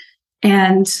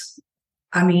 And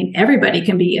I mean, everybody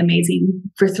can be amazing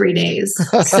for 3 days.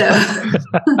 So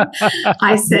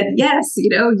I said, yes,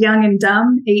 young and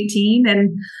dumb, 18,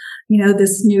 and,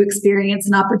 this new experience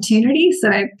and opportunity. So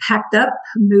I packed up,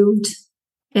 moved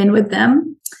in with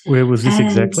them. Where was this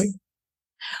exactly?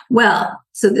 Well,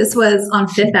 so this was on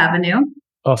Fifth Avenue.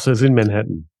 Oh, so it's in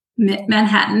Manhattan.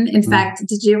 Manhattan. In fact,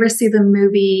 did you ever see the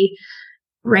movie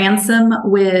Ransom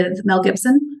with Mel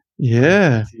Gibson?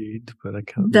 Yeah. But I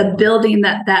can't the building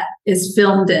that is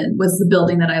filmed in was the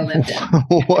building that I lived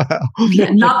in. Wow.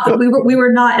 Yeah, we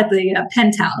were not at the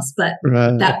penthouse, but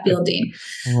right. That building.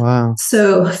 Wow.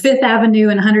 So Fifth Avenue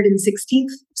and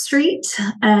 116th Street.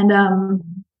 And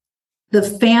the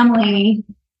family,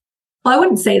 well, I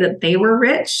wouldn't say that they were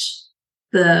rich.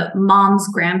 The mom's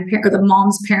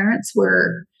parents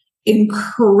were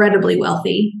incredibly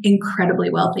wealthy.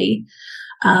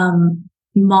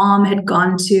 Mom had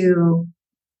gone to,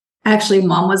 actually,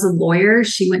 mom was a lawyer.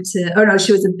 She was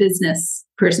a business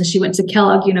person. She went to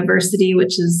Kellogg University,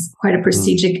 which is quite a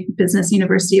prestigious business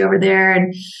university over there.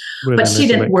 But she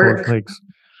didn't work.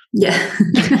 Yeah.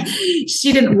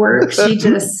 She didn't work. She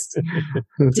just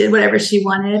did whatever she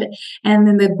wanted. And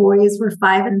then the boys were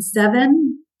 5 and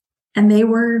 7, and they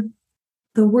were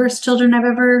the worst children I've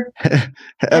ever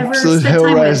absolute hell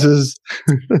raisers.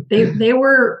 They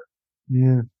were,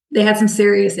 yeah. They had some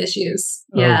serious issues.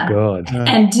 Yeah. Oh, God.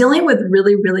 And dealing with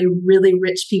really, really, really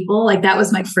rich people, like that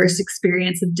was my first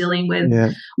experience of dealing with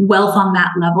wealth on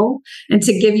that level. And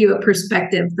to give you a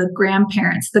perspective, the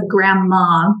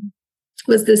grandma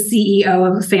was the CEO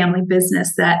of a family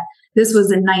business this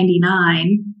was in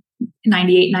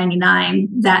 98, 99.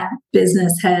 That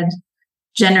business had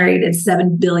generated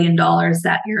 $7 billion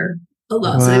that year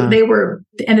alone. Wow. So they were,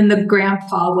 and then the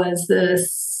grandpa was the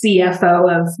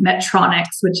CFO of Medtronic,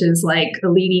 which is like a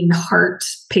leading heart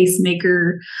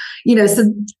pacemaker,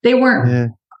 so they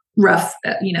weren't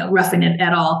roughing it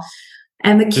at all.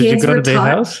 And the kids Did you go were to their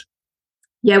house?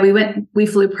 Yeah, we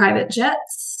flew private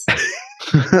jets.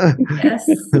 Yes.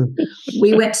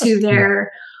 We went to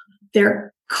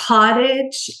their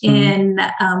cottage in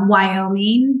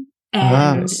Wyoming.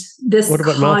 And what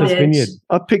about Martha's Vineyard?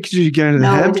 I pictured you going to the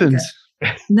Hamptons.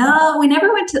 No, we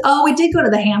never went to, we did go to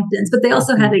the Hamptons, but they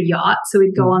also had a yacht. So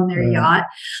we'd go on their yacht.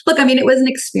 Look, I mean, it was an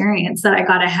experience that I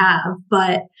got to have,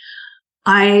 but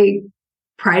I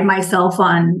pride myself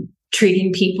on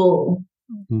treating people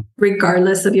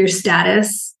regardless of your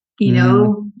status,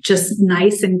 just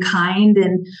nice and kind.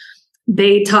 And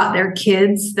they taught their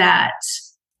kids that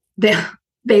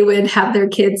they would have their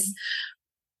kids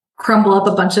crumble up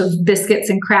a bunch of biscuits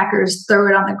and crackers, throw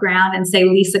it on the ground and say,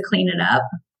 Lisa, clean it up.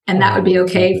 And that would be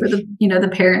okay for the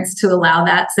parents to allow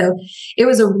that. So it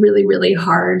was a really, really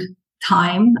hard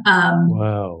time.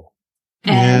 Wow.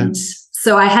 And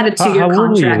so I had a 2-year contract. How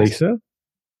old were you, Lisa?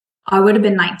 I would have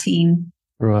been 19.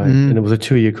 Right. And it was a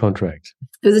 2-year contract.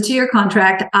 It was a 2-year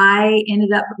contract. I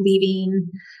ended up leaving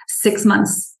 6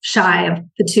 months shy of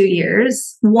the 2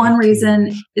 years. One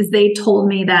reason is they told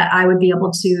me that I would be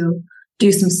able to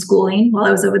do some schooling while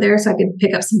I was over there, so I could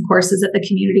pick up some courses at the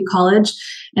community college,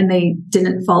 and they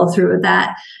didn't follow through with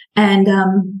that. And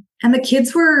the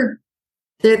kids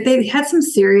they had some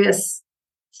serious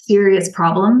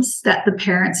problems that the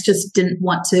parents just didn't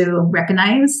want to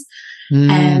recognize.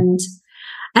 And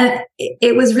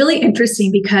it was really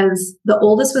interesting because the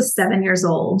oldest was 7 years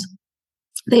old.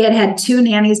 They had 2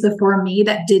 nannies before me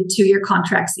that did 2-year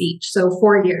contracts each, so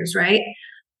 4 years, right?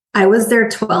 I was their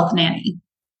 12th nanny.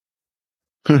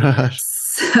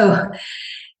 So,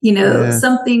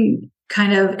 something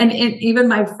kind of, and even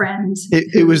my friend.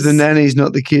 It was the nannies,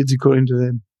 not the kids, according to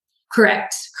them.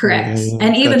 Correct.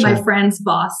 And even my friend's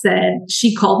boss said,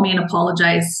 she called me and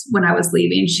apologized when I was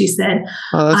leaving. She said,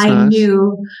 I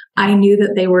knew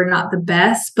that they were not the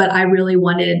best, but I really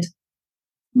wanted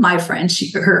my friend,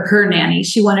 her nanny,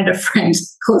 she wanted a friend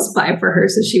close by for her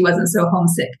so she wasn't so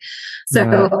homesick.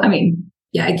 So, I mean,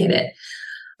 yeah, I get it.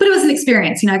 But it was an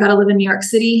experience. I got to live in New York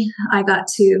City. I got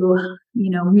to,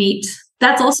 meet.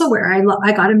 That's also where I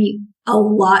got to meet a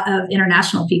lot of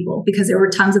international people because there were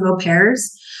tons of au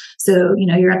pairs. So,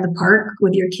 you're at the park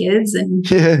with your kids and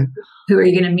who are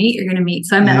you going to meet? You're going to meet.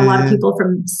 So I met a lot of people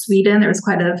from Sweden. There was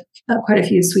quite a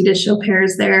few Swedish au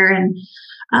pairs there. And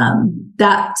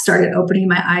that started opening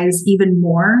my eyes even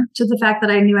more to the fact that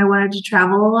I knew I wanted to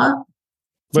travel a lot.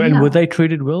 So, and were they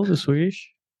treated well, the Swedish,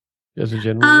 as a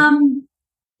general?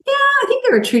 Yeah, I think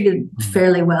they were treated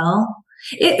fairly well.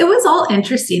 It was all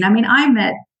interesting. I mean, I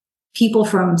met people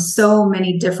from so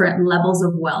many different levels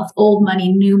of wealth, old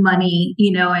money, new money,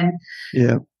 and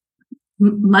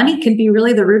money can be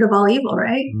really the root of all evil,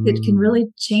 right? It can really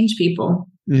change people.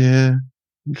 Yeah.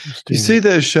 You see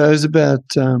those shows about,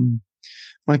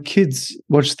 my kids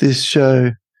watch this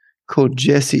show called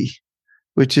Jessie,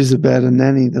 which is about a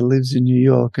nanny that lives in New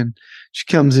York, and she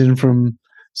comes in from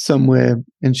somewhere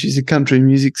and she's a country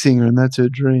music singer and that's her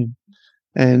dream.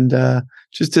 And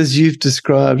just as you've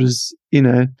described, as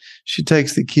she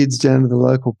takes the kids down to the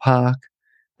local park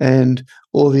and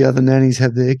all the other nannies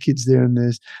have their kids there, and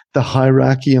there's the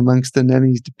hierarchy amongst the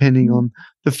nannies depending on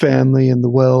the family and the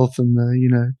wealth and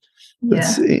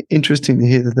it's interesting to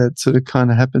hear that sort of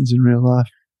kind of happens in real life.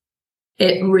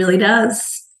 It really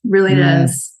does. Really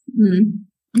does.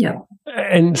 Yeah.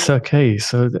 And so, okay,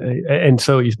 so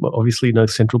you obviously know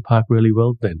Central Park really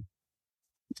well then.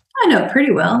 I know it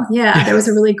pretty well. Yeah, there was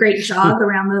a really great jog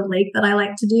around the lake that I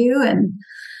like to do, and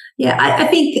I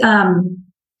think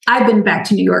I I've been back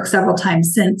to New York several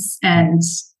times since, and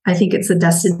I think it's a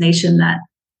destination that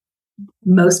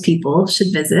most people should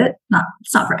visit.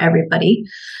 It's not for everybody.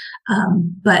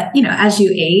 But, as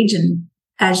you age and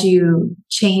as you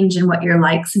change in what your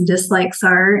likes and dislikes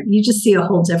are, you just see a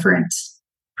whole different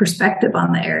perspective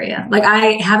on the area. Like,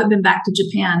 I haven't been back to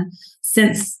Japan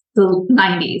since the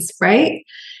 90s, right?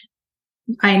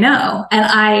 I know. And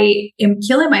I am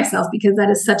killing myself because that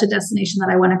is such a destination that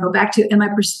I want to go back to. And my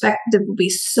perspective will be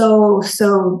so,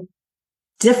 so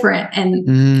different.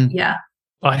 And yeah.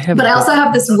 But I also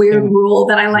have this weird rule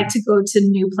that I like to go to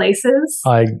new places.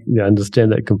 I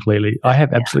understand that completely. I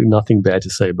have absolutely nothing bad to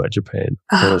say about Japan.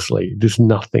 Honestly, there's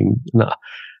nothing. No,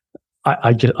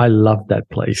 I love that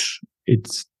place.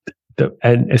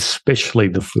 And especially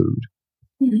the food.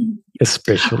 Mm-hmm.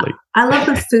 Especially, I love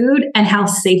the food and how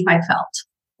safe I felt.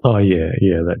 Oh yeah,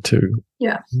 that too.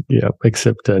 Yeah.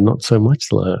 Except not so much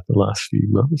the last few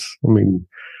months. I mean.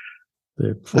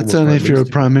 That's only if you're a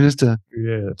prime minister.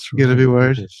 Yeah, that's right. You got to be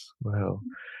worried. Wow.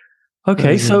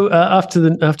 Okay, so after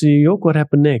New York, what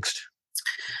happened next?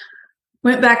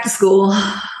 Went back to school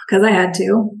because I had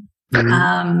to.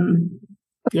 Mm-hmm.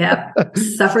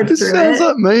 Suffered this through it. Sounds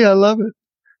like me. I love it.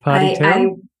 Party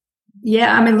town?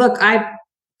 I mean, look, I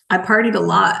partied a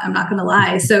lot. I'm not going to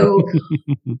lie. So,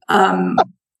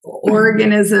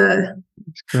 Oregon is a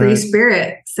free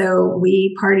spirit, so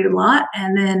we partied a lot,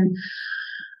 and then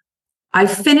I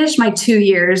finished my 2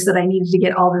 years that I needed to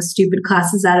get all the stupid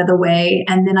classes out of the way.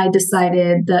 And then I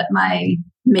decided that my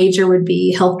major would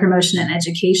be health promotion and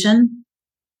education.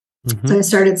 Mm-hmm. So I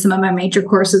started some of my major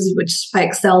courses, which I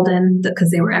excelled in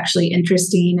because they were actually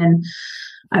interesting and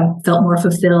I felt more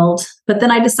fulfilled. But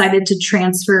then I decided to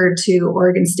transfer to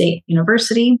Oregon State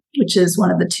University, which is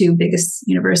one of the two biggest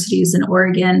universities in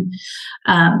Oregon.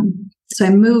 So I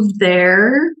moved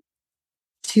there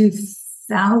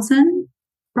 2000.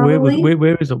 Probably.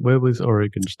 Where is it? Where was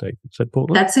Oregon State? Is that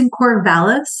Portland? That's in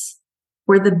Corvallis,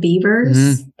 where the Beavers.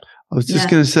 Mm-hmm. I was just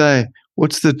going to say,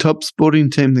 what's the top sporting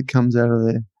team that comes out of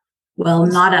there? Well,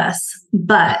 not us,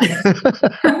 but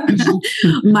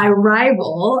my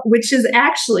rival, which is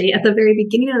actually at the very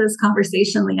beginning of this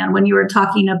conversation, Leon, when you were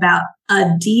talking about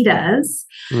Adidas,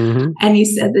 mm-hmm. and you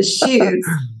said the shoes.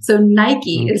 So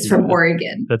Nike is from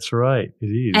Oregon. That's right. It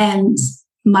is. And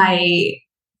my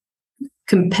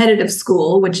competitive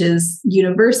school, which is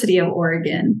University of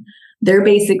Oregon, they're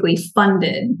basically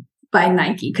funded by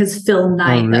Nike because Phil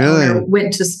Knight, the owner,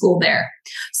 went to school there.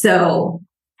 So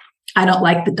I don't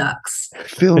like the Ducks.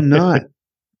 Phil Knight.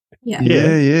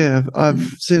 Yeah. I've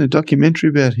seen a documentary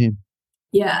about him.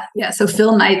 Yeah. So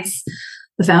Phil Knight's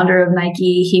the founder of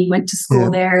Nike. He went to school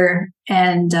there,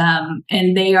 and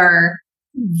they are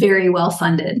very well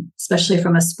funded, especially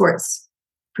from a sports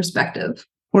perspective.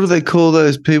 What do they call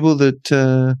those people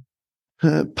that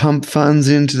pump funds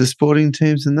into the sporting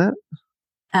teams and that?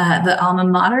 The alma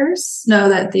maters? No,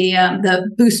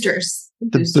 the boosters.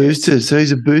 The boosters. So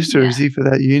he's a booster, is he, for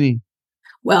that uni?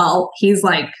 Well, he's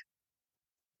like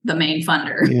the main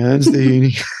funder. He owns the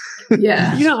uni.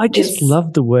 Yeah. I just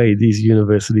love the way these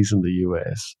universities in the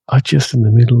US are just in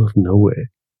the middle of nowhere.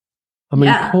 I mean,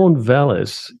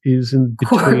 Corvallis is in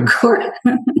between.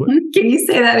 Can you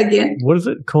say that again? What is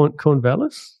it?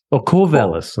 Corvallis? Oh,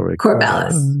 Corvallis. Sorry.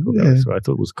 Corvallis. Corvallis. Right. I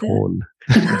thought it was corn.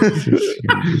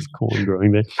 There's corn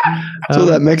growing there. It's all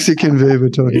that Mexican food we're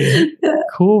talking about.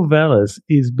 Corvallis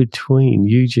is between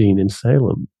Eugene and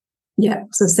Salem. Yeah.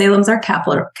 So Salem's our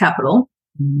capital.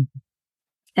 Mm.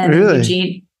 And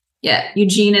really?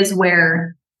 Eugene is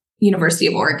where University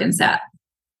of Oregon's at.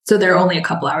 So they're only a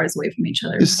couple hours away from each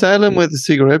other. Is Salem where the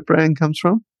cigarette brand comes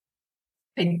from?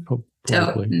 I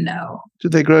don't know.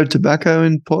 Did they grow tobacco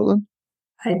in Portland?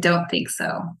 I don't think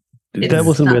so. That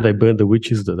wasn't where they burned the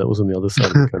witches, though. That was on the other side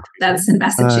of the country. That's in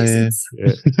Massachusetts.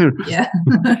 Yeah.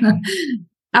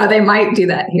 They might do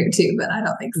that here too, but I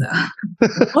don't think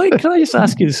so. Can I just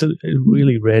ask you this a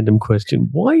really random question?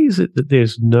 Why is it that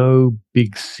there's no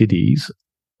big cities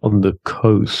on the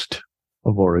coast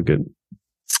of Oregon?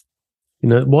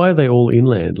 Why are they all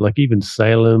inland? Like even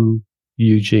Salem,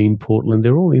 Eugene, Portland,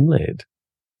 they're all inland.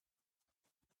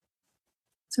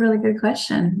 It's a really good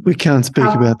question. We can't speak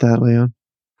about that, Leon.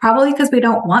 Probably because we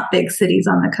don't want big cities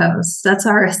on the coast. That's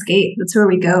our escape. That's where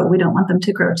we go. We don't want them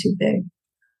to grow too big.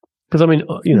 Because, I mean,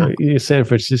 San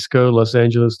Francisco, Los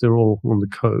Angeles, they're all on the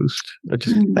coast.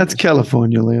 That's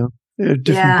California, Leon. They're a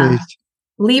different beast.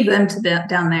 Leave them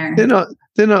down there. They're not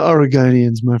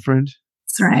Oregonians, my friend.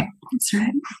 That's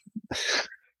right.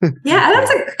 Yeah,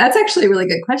 that's actually a really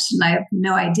good question. I have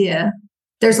no idea.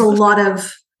 There's a lot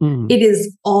of it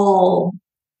is all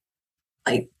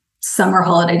like summer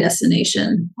holiday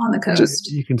destination on the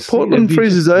coast. You can see Portland that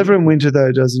freezes over in winter,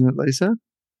 though, doesn't it, Lisa?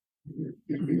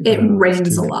 It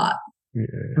rains a lot. Yeah.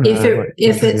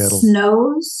 If it Seattle.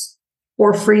 snows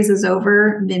or freezes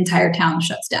over, the entire town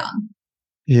shuts down.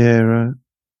 Yeah, right.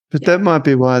 But that might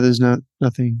be why there's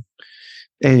nothing.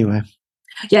 Anyway.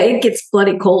 Yeah, it gets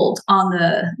bloody cold on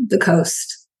the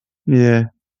coast. Yeah.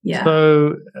 Yeah.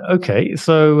 So, okay.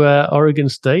 So, Oregon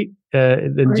State,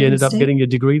 then you Oregon ended up State. getting your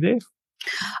degree there?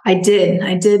 I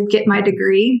did get my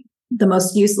degree, the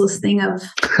most useless thing of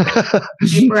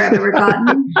paper I've ever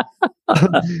gotten.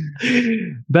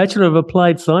 Bachelor of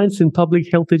Applied Science in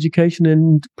Public Health Education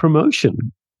and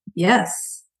Promotion.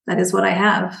 Yes, that is what I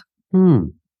have.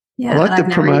 Yeah, I like and the I've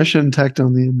never promotion tacked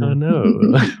on the end. I there.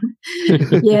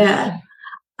 know. yeah.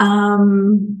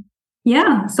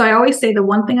 Yeah. So I always say the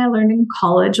one thing I learned in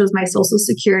college was my social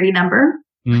security number.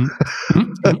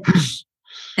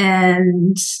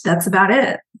 And that's about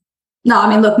it. No, I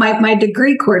mean, look, my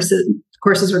degree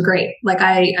courses were great. Like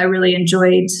I really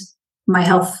enjoyed my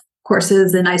health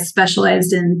courses, and I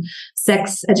specialized in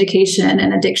sex education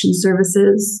and addiction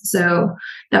services. So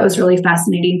that was really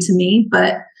fascinating to me.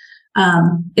 But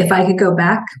if I could go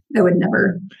back, I would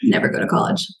never go to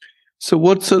college. So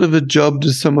what sort of a job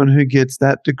does someone who gets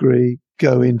that degree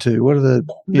go into? What are the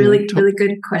really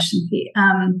good question, Pete?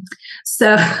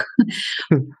 So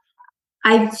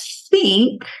I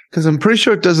think, because I'm pretty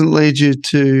sure it doesn't lead you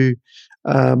to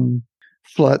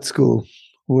flight school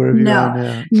or wherever you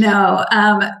are now.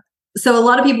 No. So a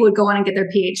lot of people would go on and get their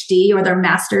PhD or their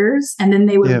master's, and then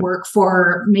they would work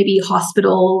for maybe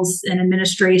hospitals and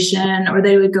administration, or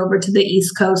they would go over to the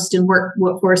East Coast and work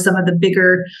for some of the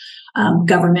bigger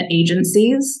government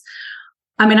agencies.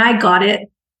 I mean, I got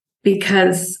it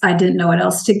because I didn't know what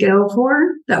else to go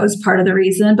for. That was part of the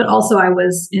reason. But also I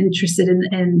was interested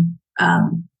in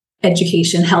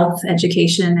education, health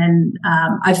education. And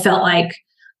I felt like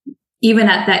even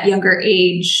at that younger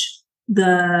age,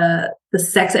 the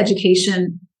sex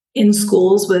education in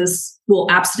schools was,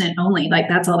 abstinent only. Like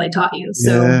that's all they taught you.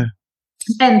 So,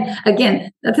 and again,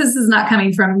 this is not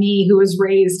coming from me who was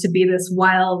raised to be this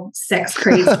wild sex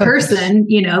crazed person,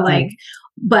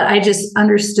 but I just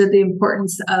understood the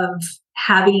importance of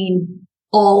having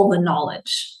all the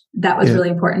knowledge. That was really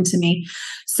important to me.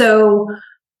 So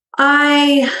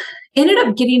I ended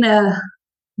up getting a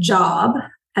job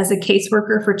as a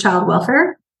caseworker for child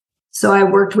welfare. So I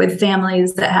worked with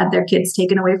families that had their kids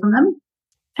taken away from them.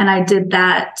 And I did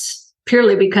that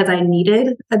purely because I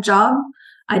needed a job.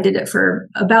 I did it for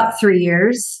about 3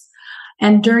 years.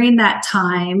 And during that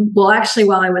time, actually,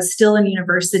 while I was still in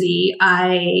university,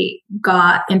 I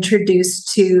got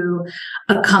introduced to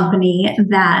a company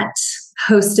that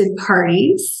hosted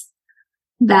parties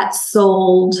that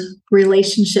sold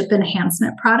relationship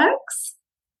enhancement products.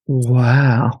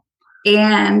 Wow.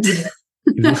 And Is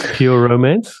this pure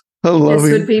romance?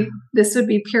 this would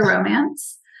be pure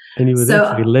romance. And you were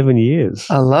there for 11 years.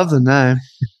 I love the name.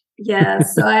 Yeah.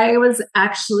 So I was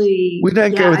actually. We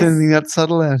don't go with anything that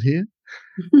subtle out here.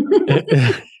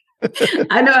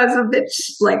 I know I was a bit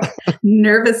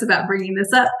nervous about bringing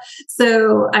this up.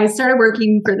 So I started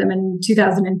working for them in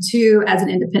 2002 as an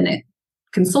independent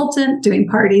consultant, doing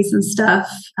parties and stuff.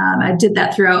 I did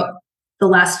that throughout the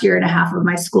last year and a half of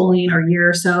my schooling, or year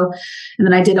or so. And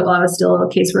then I did it while I was still a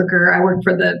caseworker. I worked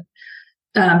for the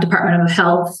Department of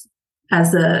Health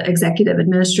as the executive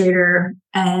administrator,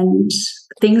 and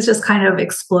things just kind of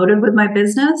exploded with my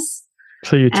business.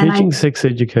 So you're teaching sex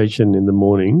education in the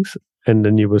mornings, and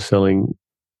then you were selling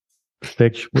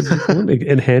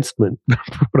enhancement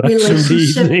products in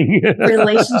the evening.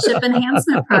 Relationship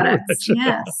enhancement products.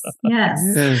 Yes.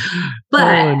 Yeah. But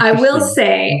I will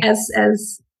say,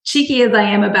 as cheeky as I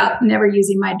am about never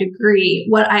using my degree,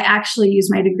 what I actually use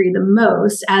my degree the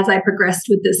most as I progressed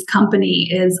with this company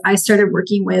is I started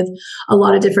working with a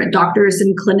lot of different doctors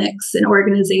and clinics and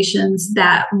organizations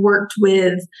that worked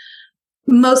with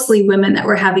mostly women that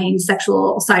were having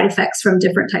sexual side effects from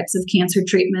different types of cancer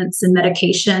treatments and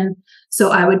medication. So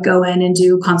I would go in and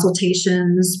do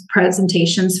consultations,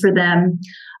 presentations for them.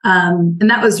 And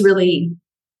that was really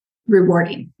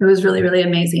rewarding. It was really, really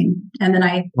amazing. And then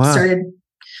I started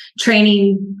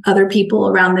training other people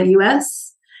around the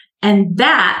US. And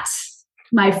that,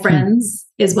 my friends,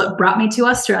 is what brought me to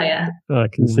Australia. I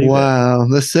can see Wow.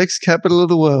 The sex capital of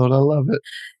the world. I love it.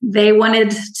 They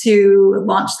wanted to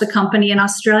launch the company in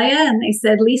Australia, and they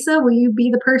said, Lisa, will you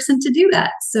be the person to do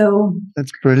that? So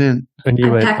that's brilliant. And you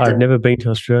went, I've never been to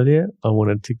Australia. I want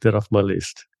to tick that off my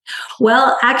list.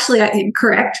 Well, actually,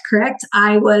 correct.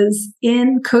 I was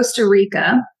in Costa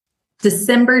Rica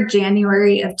December,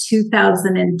 January of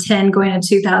 2010, going to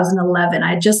 2011.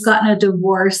 I had just gotten a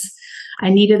divorce. I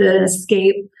needed an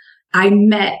escape. I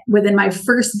met, within my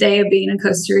first day of being in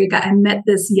Costa Rica, I met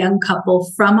this young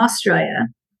couple from Australia.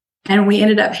 And we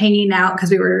ended up hanging out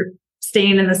because we were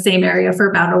staying in the same area for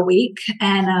about a week.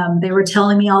 And they were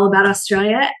telling me all about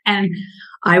Australia. And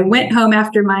I went home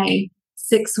after my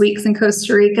 6 weeks in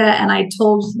Costa Rica, and I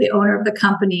told the owner of the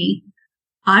company,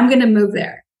 I'm going to move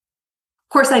there.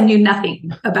 Of course, I knew nothing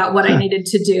about what I needed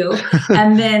to do.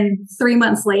 And then 3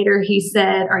 months later, he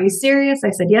said, are you serious? I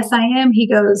said, yes, I am. He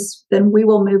goes, then we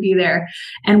will move you there.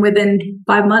 And within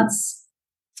 5 months,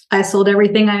 I sold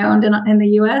everything I owned in the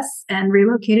U.S. and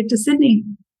relocated to Sydney.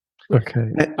 Okay.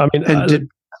 I mean,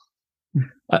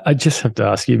 I just have to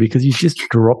ask you, because you just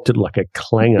dropped it like a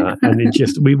clanger, and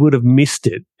we would have missed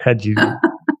it had you.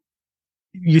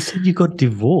 You said you got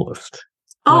divorced.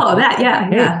 Oh,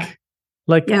 yeah.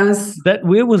 Like, yeah,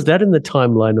 where was that in the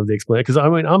timeline of the explanation? Because I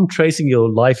mean, I'm tracing your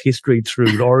life history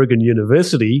through Oregon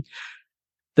University.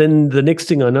 Then the next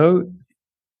thing I know,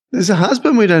 there's a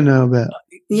husband we don't know about.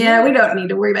 Yeah, we don't need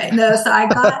to worry about it. No, so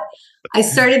I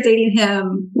started dating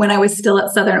him when I was still at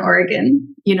Southern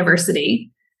Oregon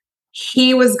University.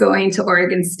 He was going to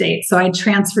Oregon State, so I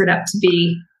transferred up to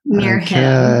be near him.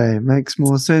 Okay, makes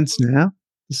more sense now.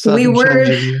 We were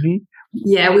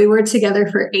together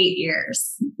for 8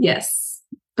 years. Yes.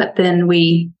 But then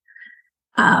we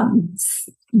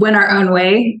went our own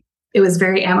way. It was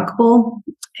very amicable.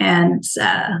 And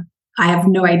I have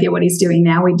no idea what he's doing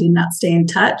now. We did not stay in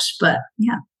touch, but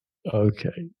yeah. Okay.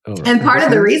 All right. And part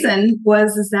of the reason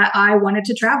is that I wanted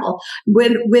to travel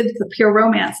with the Pure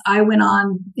Romance. I went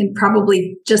on in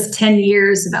probably just 10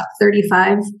 years, about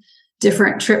 35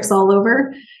 different trips all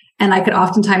over. And I could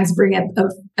oftentimes bring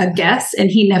a guest, and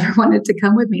he never wanted to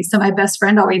come with me. So my best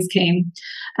friend always came.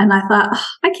 And I thought,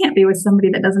 I can't be with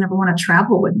somebody that doesn't ever want to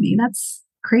travel with me. That's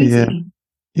crazy.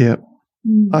 Yeah.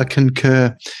 I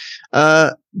concur.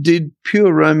 Did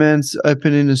Pure Romance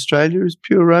open in Australia as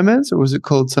Pure Romance, or was it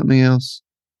called something else?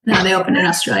 No, they opened in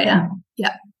Australia.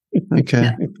 Yeah. Okay.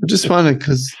 Yeah. I just wondered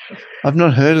because I've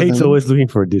not heard of them. He's always looking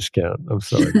for a discount. I'm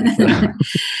sorry.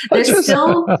 They're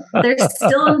still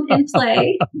in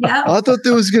play. Yeah. I thought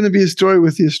there was going to be a story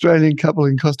with the Australian couple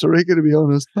in Costa Rica, to be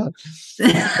honest, but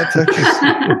that's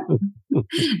okay.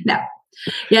 No.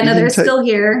 Yeah, no, they're still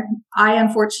here. I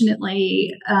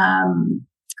unfortunately,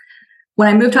 when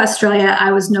I moved to Australia,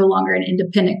 I was no longer an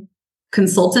independent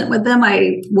consultant with them.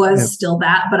 I was still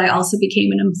that, but I also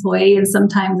became an employee. And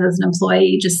sometimes as an employee,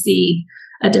 you just see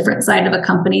a different side of a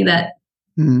company that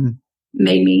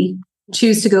made me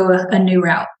choose to go a new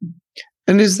route.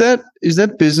 And is that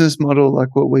business model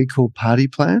like what we call party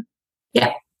plan?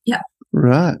 Yeah. Yeah.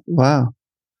 Right. Wow.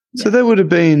 Yeah. So that would have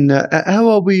been, how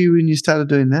old were you when you started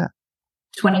doing that?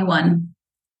 21.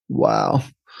 Wow.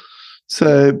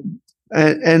 So,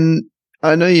 and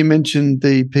I know you mentioned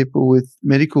the people with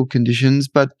medical conditions,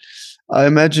 but I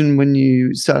imagine when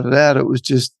you started out, it was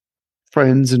just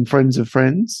friends and friends of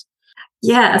friends.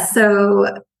 Yeah. So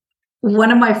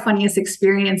one of my funniest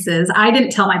experiences, I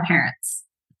didn't tell my parents.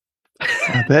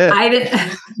 I bet. I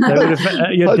didn't.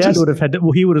 Your dad would have had that.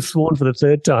 Well, he would have sworn for the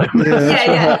third time.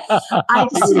 Yeah. I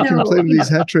just completed his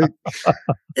hat trick.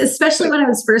 Especially when I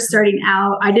was first starting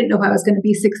out, I didn't know if I was going to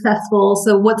be successful.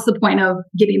 So what's the point of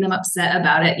getting them upset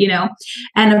about it,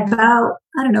 And about,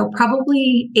 I don't know,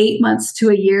 probably 8 months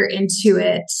to a year into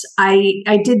it,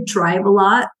 I did drive a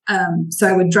lot. So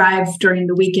I would drive during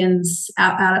the weekends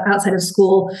outside of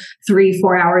school,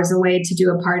 3-4 hours away to do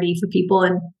a party for people.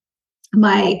 And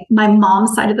my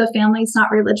mom's side of the family is not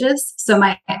religious. So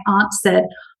my aunt said,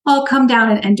 I'll come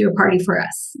down and do a party for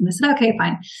us. And I said, okay,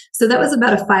 fine. So that was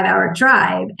about a 5-hour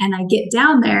drive. And I get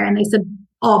down there and they said,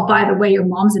 oh, by the way, your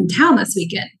mom's in town this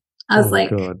weekend. I was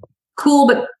God. Cool,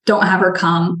 but don't have her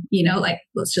come,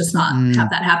 let's just not have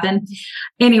that happen.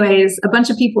 Anyways, a bunch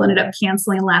of people ended up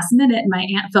canceling last minute and my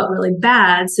aunt felt really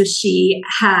bad. So she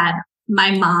had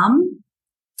my mom,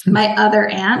 my other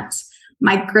aunt,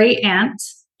 my great aunt,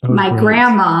 my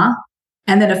grandma,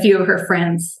 and then a few of her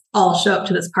friends all show up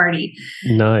to this party.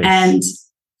 Nice. And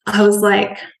I was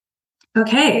like,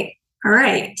 okay, all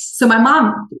right. So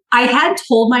I had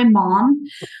told my mom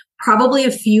probably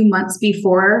a few months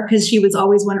before, because she was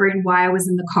always wondering why I was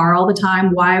in the car all the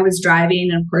time, why I was driving.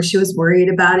 And of course she was worried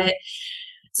about it.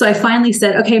 So I finally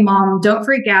said, okay, Mom, don't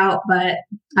freak out, but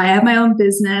I have my own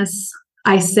business.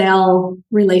 I sell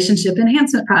relationship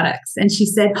enhancement products. And she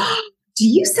said, do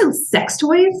you sell sex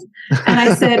toys? And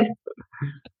I said,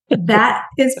 that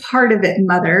is part of it,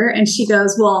 Mother. And she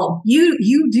goes, well, you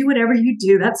do whatever you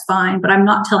do. That's fine. But I'm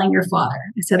not telling your father.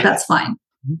 I said, that's fine.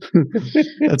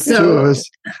 That's two of us.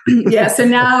 Yeah. So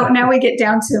now we get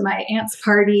down to my aunt's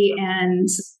party, and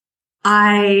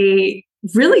I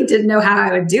really didn't know how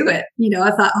I would do it.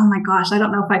 I thought, oh my gosh, I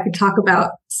don't know if I could talk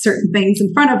about certain things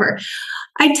in front of her.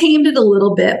 I tamed it a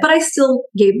little bit, but I still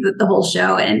gave the whole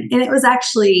show. And it was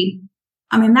actually,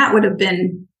 that would have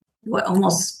been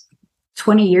almost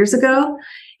 20 years ago.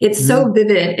 It's so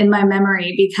vivid in my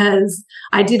memory because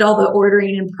I did all the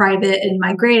ordering in private, and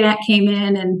my great aunt came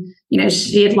in, and,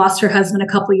 she had lost her husband a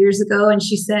couple of years ago. And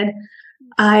she said,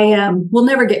 I will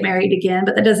never get married again,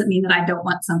 but that doesn't mean that I don't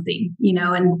want something,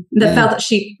 and felt that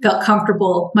she felt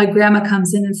comfortable. My grandma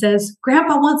comes in and says,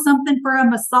 Grandpa wants something for a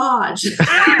massage.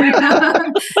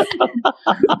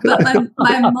 But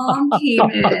my mom came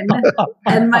in,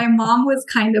 and my mom was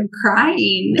kind of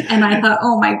crying. And I thought,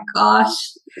 oh my gosh,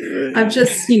 I've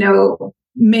just,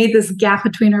 made this gap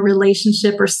between our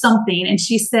relationship or something. And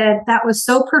she said, that was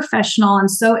so professional and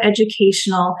so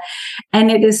educational. And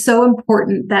it is so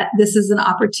important that this is an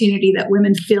opportunity that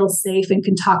women feel safe and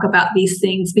can talk about these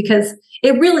things, because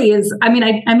it really is. I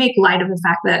make light of the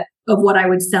fact of what I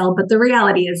would sell, but the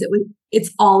reality is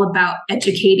it's all about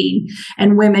educating,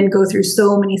 and women go through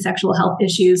so many sexual health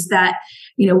issues that,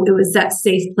 it was that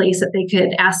safe place that they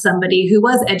could ask somebody who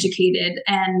was educated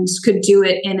and could do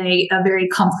it in a very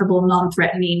comfortable,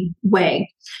 non-threatening way.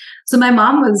 So my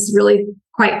mom was really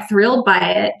quite thrilled by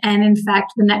it. And in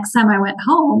fact, the next time I went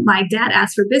home, my dad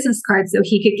asked for business cards so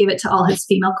he could give it to all his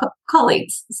female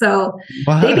colleagues. So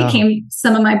they became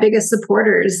some of my biggest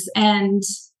supporters. And,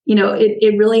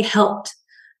 it really helped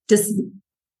just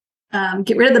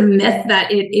get rid of the myth that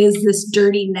it is this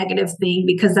dirty, negative thing,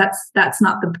 because that's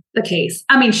not the case.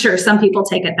 Sure, some people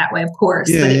take it that way, of course,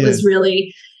 but it was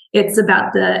really, it's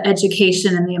about the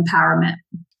education and the empowerment.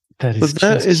 That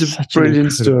is a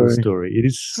brilliant story. It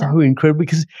is so incredible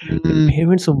because the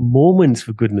parents are Mormons,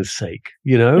 for goodness sake,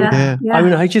 Yeah.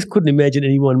 I just couldn't imagine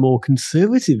anyone more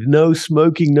conservative. No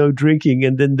smoking, no drinking.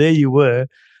 And then there you were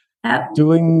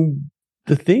doing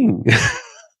the thing.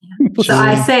 So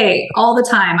I say all the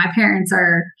time, my parents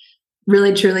are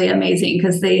really, truly amazing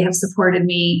because they have supported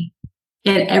me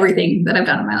in everything that I've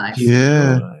done in my life.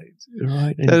 Yeah.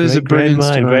 Right. And that is a brilliant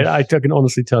story. I can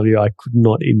honestly tell you, I could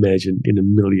not imagine in a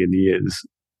million years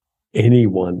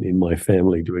anyone in my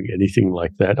family doing anything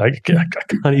like that. I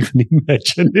can't even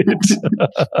imagine it.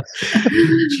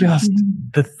 Just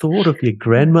the thought of your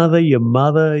grandmother, your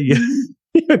mother, your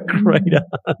great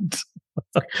aunt.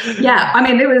 Yeah.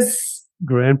 It was...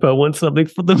 Grandpa wants something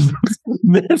for the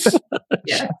mess.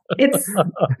 Yeah,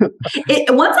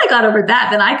 once I got over that,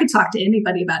 then I could talk to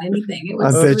anybody about anything.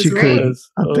 I bet you could.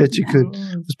 I bet you could.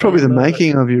 It's probably the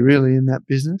making of you, really, in that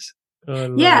business.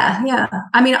 Yeah.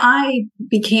 I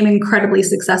became incredibly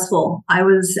successful. I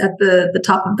was at the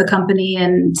top of the company,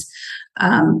 and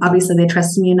obviously they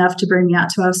trusted me enough to bring me out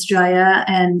to Australia.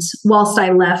 And whilst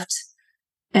I left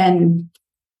and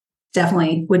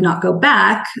definitely would not go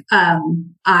back,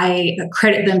 I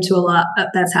credit them to a lot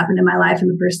that's happened in my life and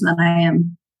the person that I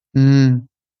am.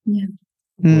 Yeah.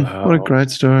 Wow. What a great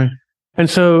story. And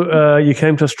so you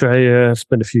came to Australia,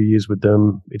 spent a few years with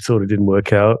them. It sort of didn't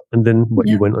work out. And then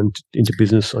you went into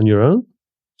business on your own?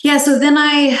 Yeah. So then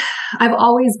I've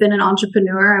always been an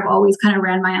entrepreneur. I've always kind of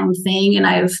ran my own thing, and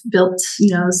I've built,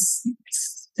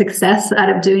 success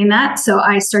out of doing that. So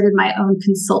I started my own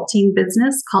consulting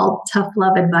business called Tough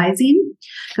Love Advising,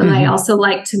 because I also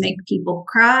like to make people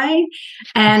cry.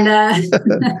 And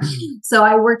so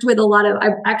I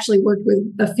I've actually worked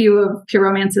with a few of Pure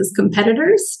Romance's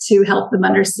competitors to help them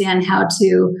understand how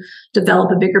to develop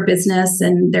a bigger business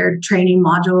and their training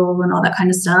module and all that kind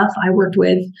of stuff. I worked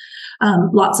with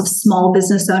lots of small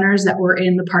business owners that were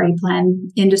in the party plan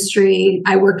industry.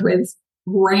 I worked with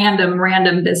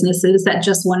random businesses that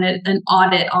just wanted an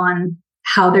audit on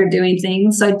how they're doing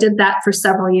things. So I did that for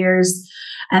several years.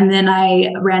 And then I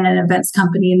ran an events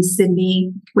company in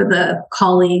Sydney with a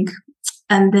colleague.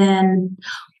 And then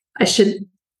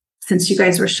since you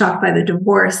guys were shocked by the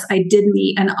divorce, I did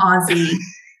meet an Aussie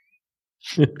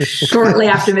shortly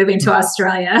after moving to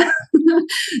Australia.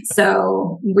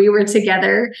 So we were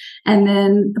together. And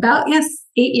then about,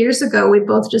 8 years ago, we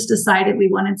both just decided we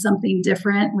wanted something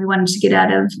different. We wanted to get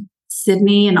out of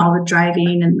Sydney and all the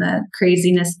driving and the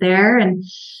craziness there. And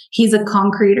he's a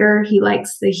concreter. He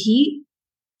likes the heat.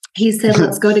 He said,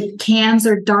 let's go to Cairns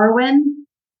or Darwin.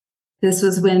 This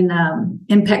was when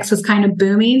Impex was kind of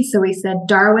booming. So we said,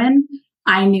 Darwin.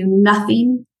 I knew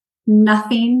nothing.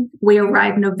 We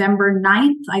arrived November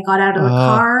 9th. I got out of the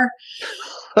car.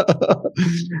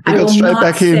 I will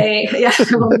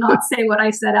not say what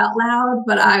I said out loud,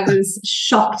 but I was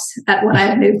shocked at what I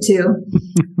had moved to.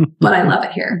 But I love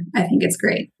it here. I think it's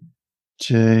great.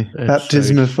 Gee, That's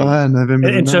baptism so of fire, November.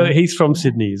 And the so 9th. he's from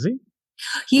Sydney, is he?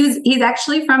 He's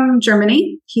actually from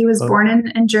Germany. He was born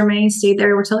in Germany, stayed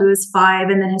there until he was 5,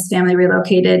 and then his family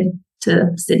relocated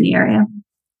to Sydney area.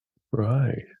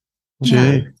 Right.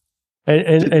 Gee.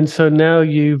 And so now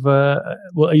you've are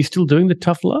you still doing the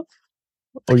tough love?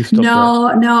 Or you stopped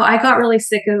No, I got really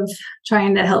sick of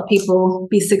trying to help people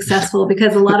be successful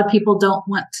because a lot of people don't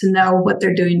want to know what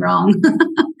they're doing wrong.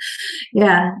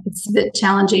 Yeah, it's a bit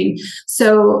challenging.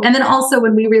 So, and then also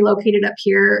when we relocated up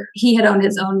here, he had owned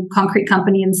his own concrete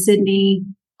company in Sydney.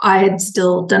 I had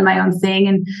still done my own thing,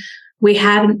 and we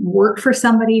hadn't worked for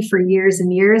somebody for years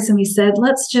and years. And we said,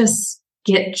 let's just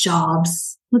get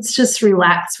jobs. Let's just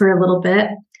relax for a little bit.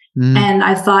 And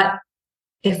I thought,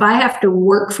 if I have to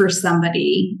work for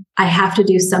somebody, I have to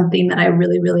do something that I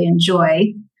really, really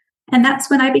enjoy. And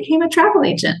that's when I became a travel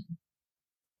agent.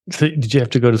 So did you have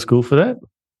to go to school for that?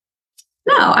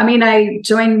 No, I mean, I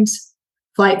joined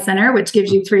Flight Center, which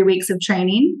gives you 3 weeks of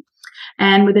training.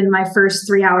 And within my first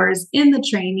 3 hours in the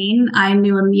training, I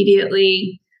knew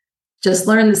immediately just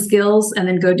learn the skills and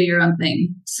then go do your own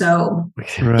thing. So,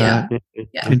 Right.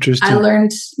 yeah. Interesting. I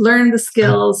learned the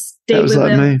skills, That stayed was with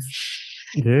like them me.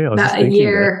 Yeah, I was just about a thinking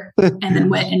year and then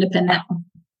went independent.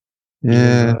 that.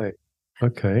 Yeah. Right.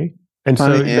 Okay. And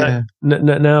Funny, so yeah.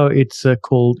 now it's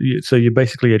called. So you're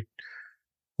basically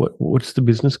what's the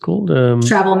business called?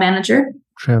 Travel manager.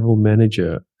 Travel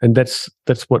manager, and that's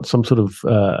what, some sort of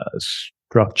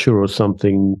structure or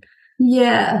something.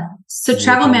 Yeah. So Yeah,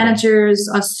 Travel okay. Managers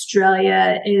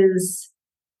Australia is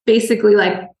basically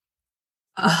like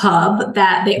a hub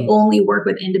that they only work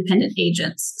with independent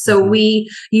agents. So we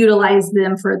utilize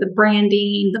them for the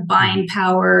branding, the buying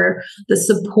power, the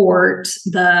support,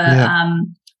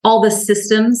 all the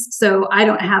systems. So I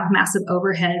don't have massive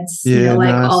overheads,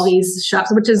 all these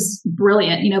shops, which is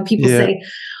brilliant. People say,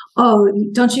 oh,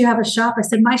 don't you have a shop? I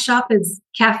said, my shop is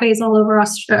cafes all over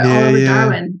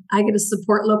Darwin. I get to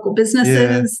support local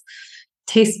businesses,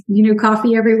 taste new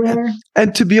coffee everywhere.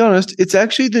 And to be honest, it's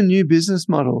actually the new business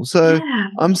model. So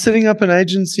I'm setting up an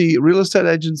agency, real estate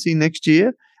agency next year,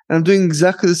 and I'm doing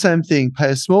exactly the same thing. Pay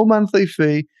a small monthly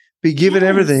fee, be given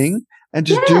everything, and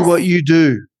just do what you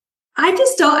do. I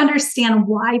just don't understand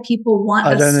why people want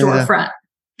a storefront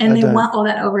and they want all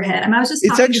that overhead. I mean, I was just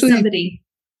talking to somebody.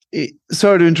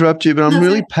 Sorry to interrupt you, but I'm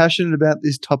really passionate about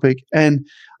this topic. And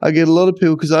I get a lot of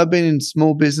people, because I've been in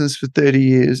small business for 30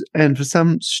 years, and for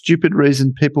some stupid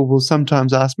reason, people will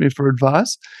sometimes ask me for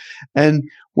advice. And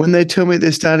when they tell me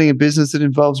they're starting a business that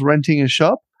involves renting a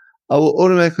shop, I will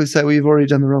automatically say, well, you've already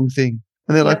done the wrong thing.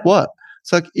 And they're like, what?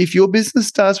 It's like, if your business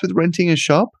starts with renting a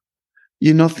shop,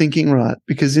 you're not thinking right,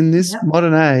 because in this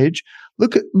modern age,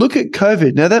 look at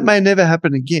COVID. Now, that may never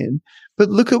happen again, but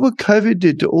look at what COVID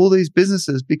did to all these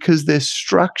businesses because their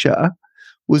structure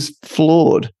was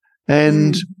flawed.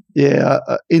 And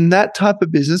in that type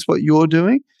of business, what you're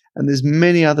doing, and there's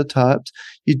many other types,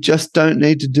 you just don't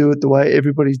need to do it the way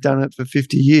everybody's done it for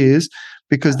 50 years,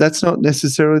 because that's not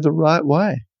necessarily the right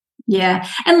way. Yeah.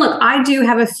 And look, I do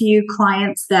have a few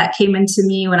clients that came into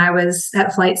me when I was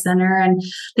at Flight Center, and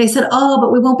they said, oh,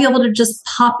 but we won't be able to just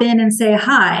pop in and say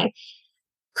hi.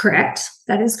 Correct.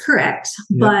 That is correct.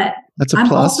 Yep. But that's a I'm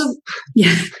plus. Also,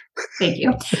 thank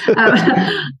you.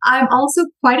 I'm also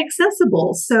quite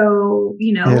accessible. So,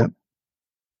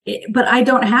 but I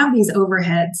don't have these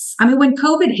overheads. I mean, when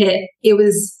COVID hit, it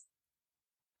was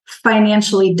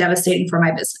financially devastating for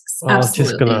my business. I was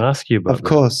just going to ask you about that. Of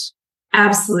course.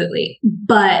 Absolutely.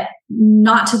 But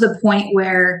not to the point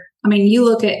where, I mean, you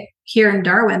look at here in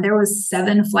Darwin, there was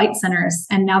 7 flight centers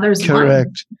and now there's one.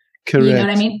 Correct. You know what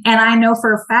I mean? And I know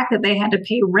for a fact that they had to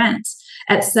pay rent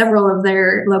at several of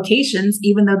their locations,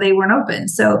 even though they weren't open.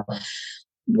 So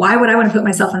why would I want to put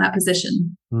myself in that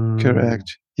position?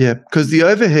 Correct. Yeah. Because the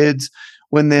overheads,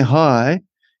 when they're high,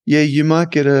 you might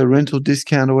get a rental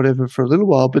discount or whatever for a little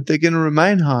while, but they're going to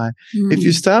remain high. If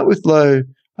you start with low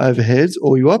overheads,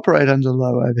 or you operate under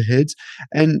low overheads,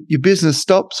 and your business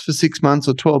stops for 6 months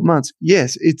or 12 months,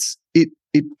 yes,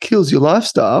 it kills your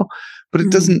lifestyle, but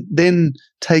it doesn't then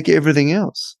take everything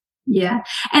else. Yeah.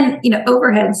 And,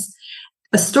 overheads,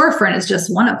 a storefront is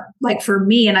just one of, like for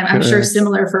me, and I'm sure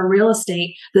similar for real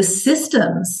estate, the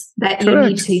systems that you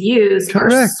need to use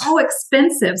are so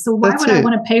expensive. So why would I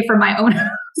want to pay for my own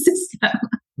system?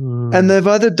 And they've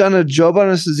either done a job on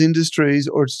us as industries,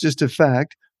 or it's just a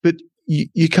fact, but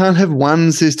you can't have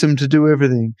one system to do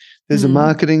everything. There's a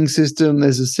marketing system,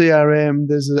 there's a CRM,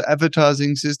 there's an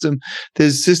advertising system,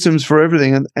 there's systems for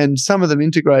everything, and some of them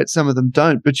integrate, some of them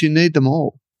don't, but you need them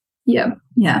all. Yeah.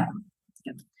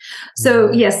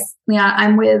 So yes,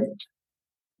 I'm with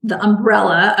the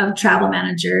umbrella of travel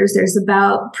managers. There's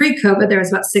about, pre-COVID, there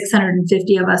was about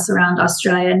 650 of us around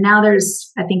Australia. Now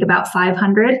there's, I think, about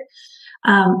 500.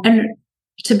 And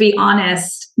to be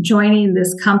honest, joining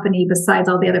this company, besides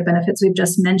all the other benefits we've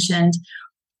just mentioned,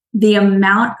 the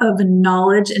amount of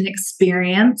knowledge and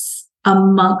experience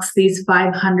amongst these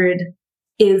 500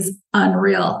 is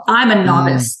unreal. I'm a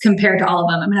novice compared to all of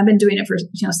them. I mean, I've been doing it for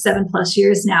 7+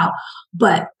 years now,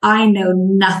 but I know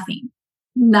nothing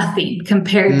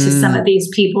compared to some of these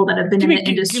people that have been in the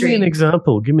industry. Give me an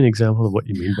example. Give me an example of what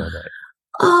you mean by that.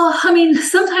 Oh, I mean,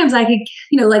 sometimes I could,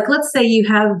 like, let's say you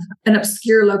have an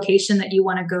obscure location that you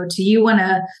want to go to. You want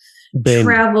to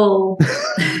travel.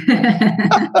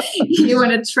 You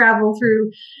want to travel through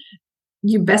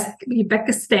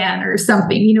Uzbekistan or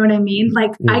something. You know what I mean?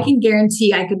 Like, I can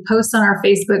guarantee I could post on our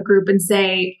Facebook group and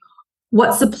say,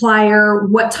 what supplier,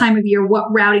 what time of year, what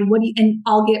routing, and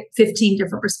I'll get 15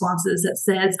 different responses that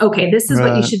says, okay, this is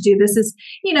what you should do. This is,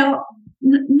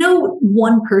 no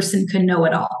one person can know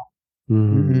it all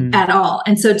at all.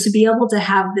 And so to be able to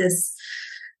have this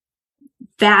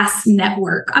vast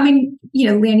network, I mean,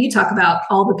 Leon, you talk about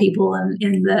all the people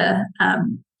in the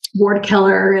Ward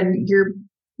Keller and your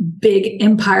big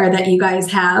empire that you guys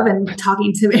have, and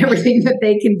talking to everything that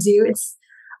they can do.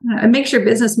 It makes your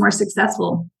business more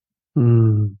successful.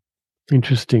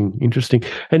 Interesting.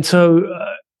 And so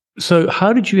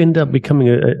how did you end up becoming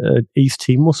a East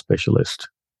Timor specialist?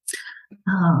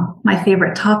 Oh, my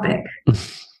favorite topic.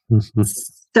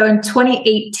 So in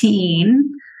 2018,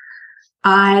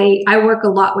 I work a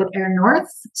lot with Air North.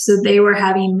 So they were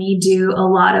having me do a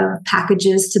lot of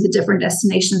packages to the different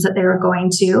destinations that they were going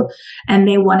to, and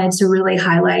they wanted to really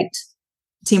highlight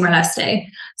Timor-Leste.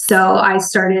 So I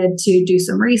started to do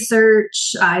some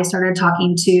research. I started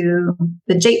talking to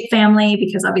the Jape family,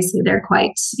 because obviously they're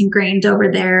quite ingrained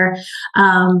over there.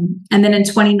 And then in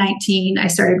 2019, I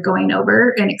started going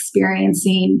over and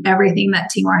experiencing everything that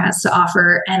Timor has to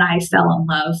offer. And I fell in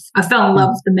love. I fell in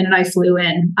love the minute I flew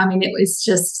in. I mean, it was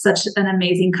just such an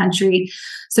amazing country.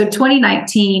 So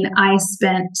 2019, I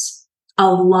spent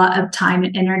a lot of time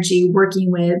and energy working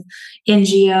with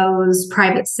NGOs,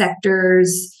 private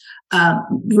sectors,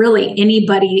 really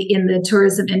anybody in the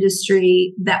tourism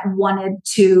industry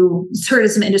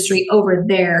over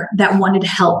there that wanted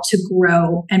help to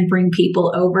grow and bring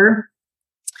people over.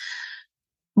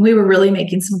 We were really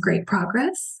making some great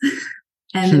progress.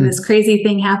 And then this crazy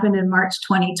thing happened in March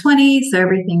 2020. So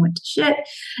everything went to shit.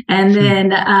 And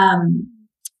then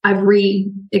I've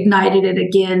reignited it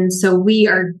again. So we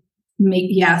are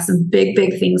some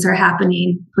big things are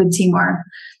happening with Timor.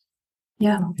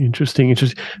 Yeah. Interesting.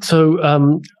 So, I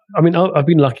mean, I've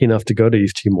been lucky enough to go to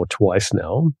East Timor twice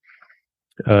now.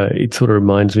 It sort of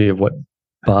reminds me of what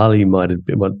Bali might have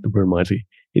been. What reminds me,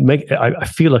 I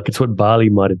feel like it's what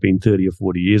Bali might have been 30 or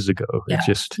 40 years ago. Yeah. It's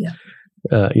just,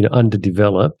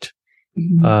 underdeveloped.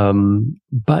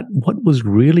 But what was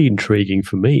really intriguing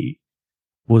for me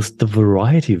was the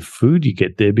variety of food you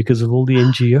get there because of all the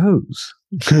NGOs.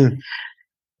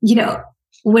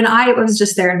 When I was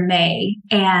just there in May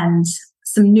and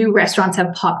some new restaurants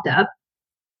have popped up,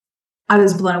 I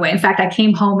was blown away. In fact, I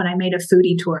came home and I made a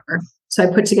foodie tour. So I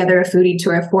put together a foodie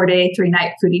tour, a 4-day,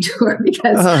 3-night foodie tour,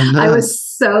 because I was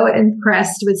so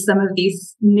impressed with some of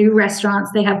these new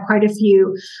restaurants. They have quite a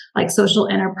few like social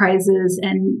enterprises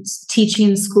and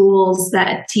teaching schools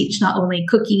that teach not only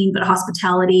cooking, but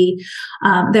hospitality.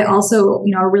 They also,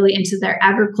 are really into their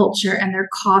agriculture and their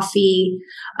coffee,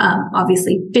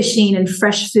 obviously fishing and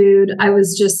fresh food. I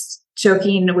was just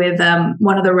joking with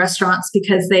one of the restaurants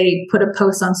because they put a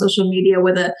post on social media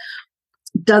with a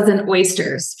dozen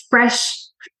oysters, fresh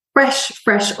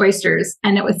oysters,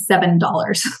 and it was $7.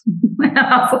 And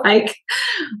I was like,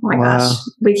 oh my gosh,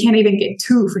 we can't even get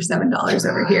 2 for $7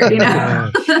 over here,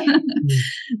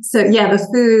 So yeah, the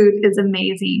food is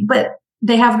amazing, but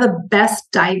they have the best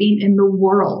diving in the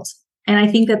world. And I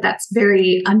think that's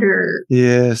very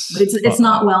it's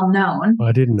not well known.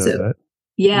 I didn't know that.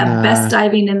 Yeah, best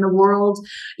diving in the world.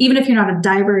 Even if you're not a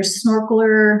diver, a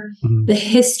snorkeler, the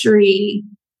history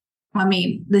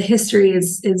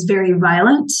is very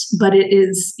violent, but it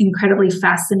is incredibly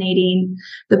fascinating.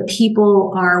 The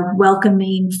people are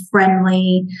welcoming,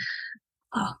 friendly.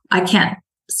 Oh, I can't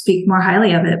speak more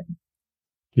highly of it.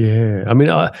 Yeah. I mean,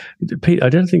 Pete, I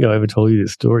don't think I ever told you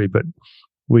this story, but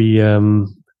we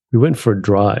went for a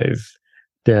drive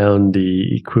down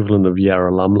the equivalent of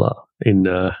Yarralummla in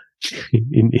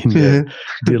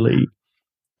Dili.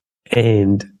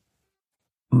 And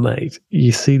mate,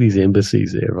 you see these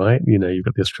embassies there, right? You've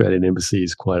got the Australian embassy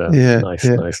is quite a nice,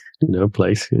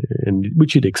 place, and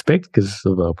which you'd expect because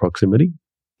of our proximity.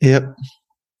 Yep.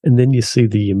 And then you see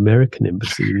the American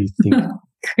embassy and you think,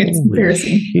 It's holy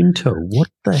embarrassing. Shinto, what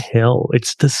the hell?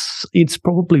 It's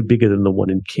probably bigger than the one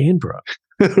in Canberra.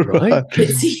 Right.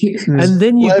 It's huge. And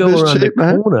then you go Labour's around cheap, the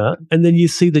mate. corner and then you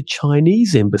see the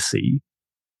Chinese embassy.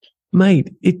 Mate,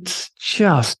 it's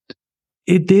just,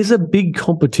 there's a big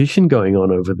competition going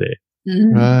on over there.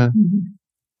 Mhm. Right. Mhm.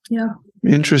 Yeah.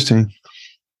 Interesting.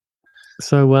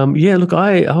 So, yeah, look,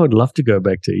 I would love to go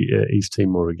back to East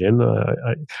Timor again.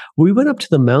 We went up to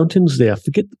the mountains there. I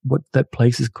forget what that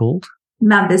place is called.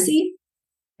 Mount Bissey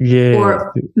Yeah.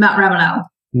 or Mount Rabanao?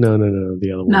 No,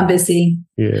 the other one. Mount Bissey.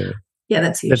 Yeah. Yeah,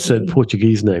 that's That's a usually.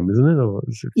 Portuguese name, isn't it? Or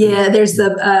is it? Yeah, there's a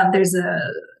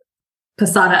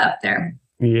Posada up there.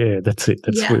 Yeah, that's it.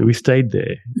 That's Yeah. where we stayed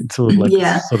there. It's sort of like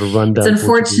Yeah. this sort of rundown. It's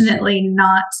Portuguese. unfortunately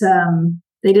not.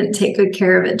 They didn't take good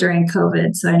care of it during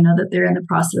COVID, so I know that they're in the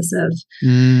process of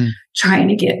trying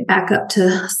to get back up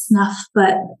to snuff.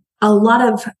 But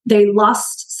they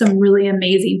lost some really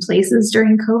amazing places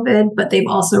during COVID, but they've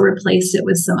also replaced it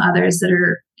with some others that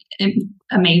are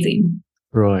amazing.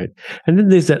 Right. And then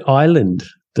there's that island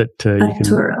that you can.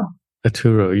 Arturo.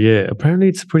 Arturo, yeah. Apparently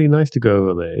it's pretty nice to go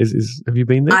over there. Have you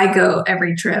been there? I go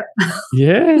every trip.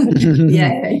 Yeah.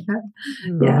 Yeah.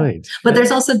 Right. But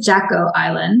there's also Jacko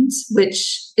Island,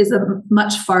 which is a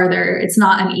much farther. It's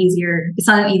not an easy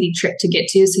trip to get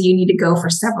to. So you need to go for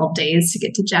several days to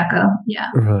get to Jacko. Yeah.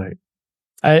 Right.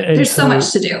 And There's so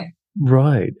much to do.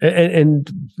 Right. And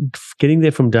getting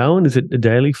there from Darwin, is it a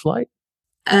daily flight?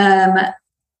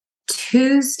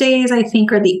 Tuesdays, I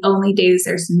think, are the only days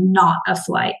there's not a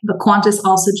flight. But Qantas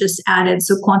also just added,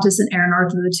 so Qantas and Air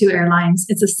North are the two airlines.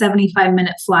 It's a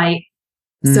 75-minute flight.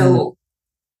 So,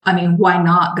 I mean, why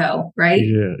not go, right?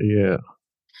 Yeah.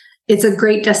 It's a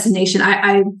great destination.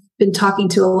 I've been talking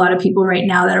to a lot of people right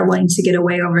now that are wanting to get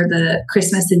away over the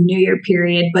Christmas and New Year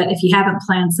period. But if you haven't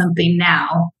planned something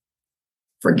now,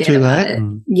 forget Too about late. it.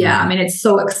 Yeah. I mean, it's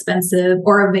so expensive,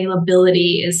 or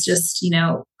availability is just,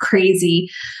 crazy.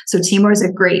 So Timor is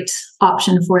a great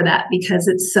option for that because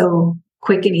it's so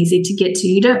quick and easy to get to.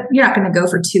 You're not going to go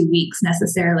for 2 weeks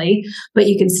necessarily, but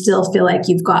you can still feel like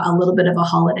you've got a little bit of a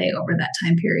holiday over that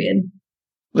time period.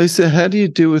 Lisa, how do you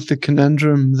deal with the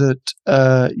conundrum that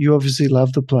you obviously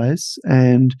love the place,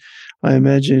 and I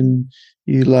imagine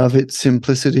you love its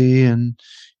simplicity, and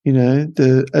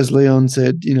as Leon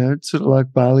said, it's sort of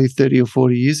like Bali 30 or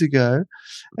 40 years ago,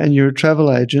 and you're a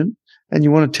travel agent and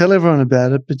you want to tell everyone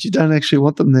about it, but you don't actually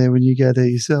want them there when you go there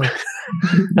yourself.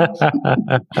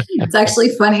 It's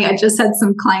actually funny. I just had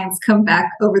some clients come back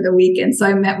over the weekend, so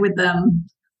I met with them.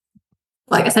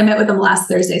 Well, I guess I met with them last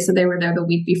Thursday, so they were there the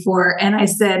week before. And I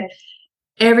said,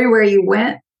 everywhere you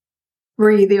went,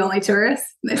 were you the only tourist?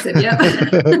 And they said, yep. So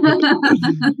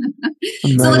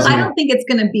I don't think it's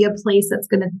going to be a place that's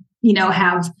going to,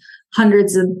 have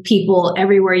hundreds of people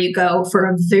everywhere you go for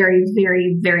a very,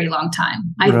 very, very long time.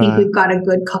 I think we've got a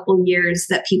good couple years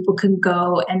that people can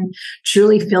go and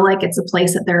truly feel like it's a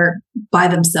place that they're by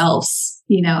themselves,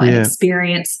 and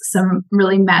experience some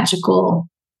really magical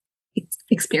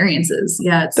experiences.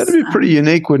 Yeah. That'd be pretty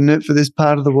unique, wouldn't it, for this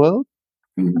part of the world?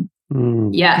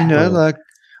 Yeah.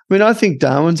 I think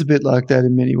Darwin's a bit like that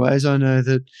in many ways. I know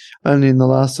that only in the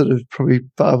last sort of probably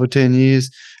 5 or 10 years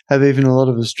have even a lot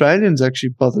of Australians actually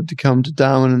bothered to come to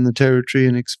Darwin and the Territory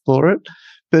and explore it.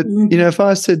 But, if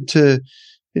I said to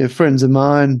friends of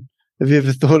mine, have you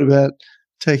ever thought about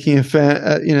taking a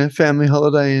family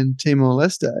holiday in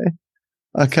Timor-Leste?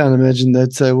 I can't imagine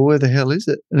they'd say, well, where the hell is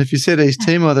it? And if you said East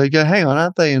Timor, they'd go, hang on,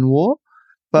 aren't they in war?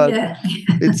 But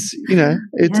it's,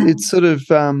 it's sort of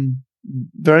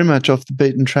very much off the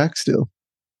beaten track still.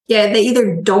 Yeah, they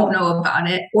either don't know about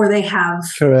it or they have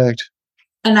Correct.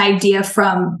 an idea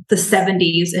from the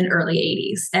 70s and early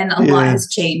 80s, and a lot has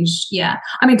changed. Yeah.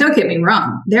 I mean, don't get me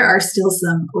wrong. There are still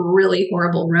some really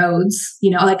horrible roads,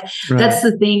 that's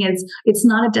the thing is it's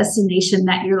not a destination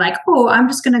that you're like, oh, I'm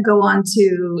just going to go on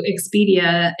to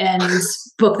Expedia and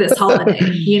book this holiday.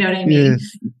 You know what I mean?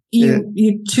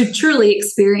 You to truly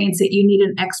experience it, you need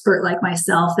an expert like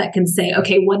myself that can say,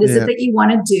 okay, what is it that you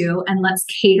want to do? And let's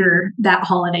cater that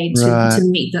holiday to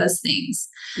meet those things.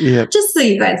 Yeah. Just so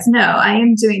you guys know, I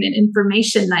am doing an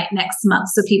information night next month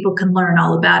so people can learn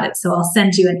all about it. So I'll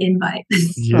send you an invite.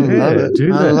 Yeah, I love it.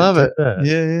 I love it.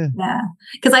 Yeah. Yeah.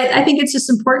 Because I think it's just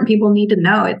important. People need to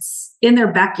know it's in their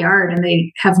backyard and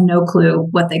they have no clue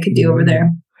what they could do over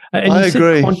there. And I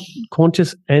agree.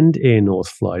 Qantas and Air North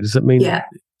fly. Does that mean? Yeah.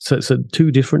 So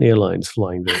two different airlines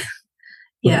flying there.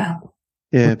 Yeah.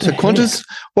 Yeah. What the So Qantas,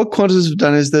 what Qantas have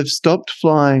done is they've stopped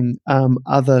flying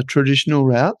other traditional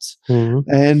routes, Mhm.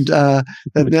 and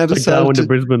they've now Like decided Darwin to to,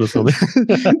 Brisbane or something.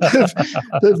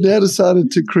 they've now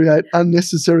decided to create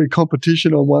unnecessary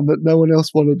competition on one that no one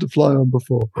else wanted to fly on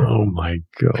before. Oh my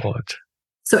God.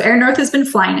 So Air North has been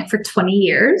flying it for 20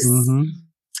 years. Mhm.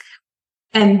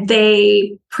 And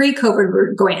they, pre-COVID,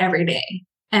 were going every day.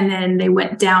 And then they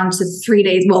went down to 3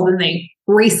 days. Well, then they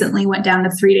recently went down to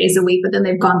 3 days a week, but then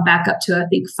they've gone back up to, I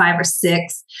think, 5 or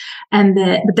 6. And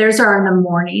but theirs are in the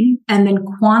morning. And then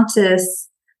Qantas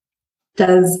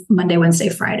does Monday, Wednesday,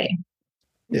 Friday.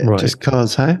 Yeah, Right. just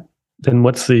cause, hey? Then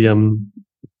what's the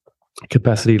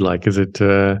capacity like? Is it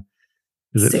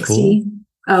 60. full?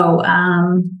 Oh,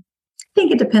 I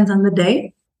think it depends on the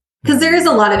day. Because there is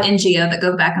a lot of NGO that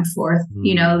go back and forth.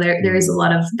 You know, there is a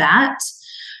lot of that.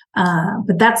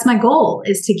 But that's my goal,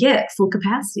 is to get full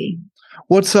capacity.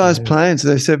 What size Yeah. planes? Are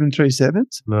they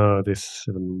 737s? No, there's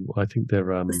I think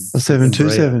they're Or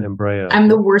 727? Embraer. I'm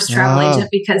the worst travel Wow. agent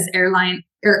because airline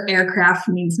or aircraft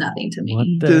means nothing to me. What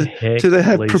Do- the heck? do they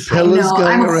have Lisa? propellers? No, going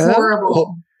I'm around?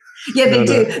 horrible. Yeah, they No,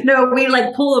 do. No, we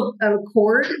like pull a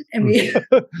cord and we.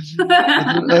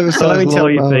 Oversized So let me tell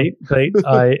you, lawnmower. Pete.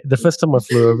 The first time I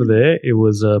flew over there, it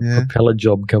was a Yeah. propeller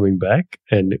job coming back,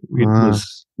 and it Wow.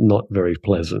 was not very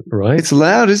pleasant. Right? It's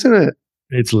loud, isn't it?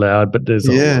 It's loud, but there's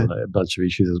Yeah. a bunch of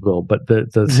issues as well. But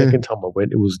the second time I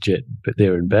went, it was jet, but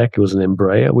there and back. It was an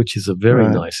Embraer, which is a very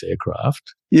Right. nice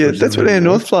aircraft. Yeah, Was that's it what Air really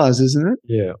North flies, isn't it?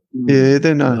 Yeah. Yeah,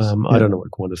 they're nice. I don't know what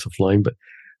Qantas are flying, but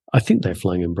I think they're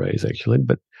flying Embraers actually.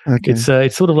 But Okay.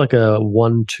 it's sort of like a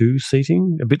 1-2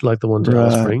 seating, a bit like the ones at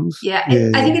Alice Right. Springs. Yeah,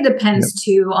 Yeah, I think it depends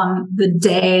too on the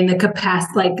day and the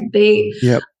capacity. Like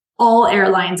Yep. all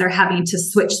airlines are having to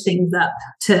switch things up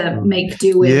to make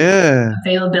do with Yeah.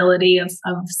 availability of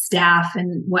staff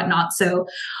and whatnot. So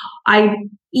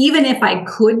even if I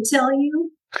could tell you,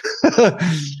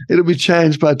 It'll be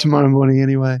changed by tomorrow morning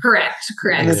anyway. correct.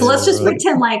 Yeah, So let's just right.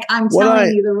 pretend like I'm What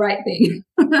telling you the right thing.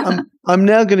 I'm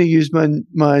now going to use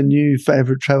my new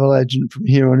favorite travel agent from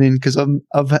here on in, because I'm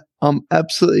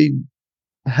absolutely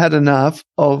had enough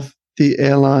of the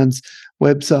airlines'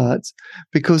 websites,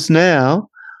 because now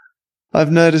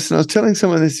I've noticed, and I was telling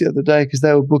someone this the other day because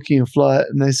they were booking a flight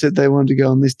and they said they wanted to go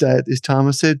on this day at this time.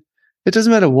 I said, it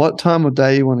doesn't matter what time or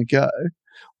day you want to go.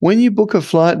 When you book a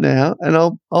flight now, and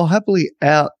I'll happily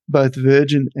out both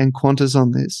Virgin and Qantas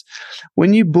on this,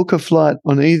 when you book a flight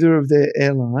on either of their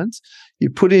airlines,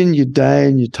 you put in your day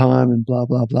and your time and blah,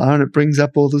 blah, blah, and it brings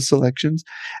up all the selections,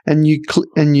 and you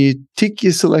tick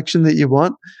your selection that you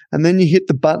want, and then you hit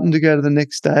the button to go to the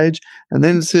next stage, and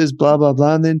then it says blah, blah,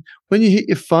 blah, and then when you hit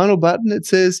your final button, it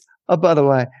says, oh, by the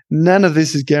way, none of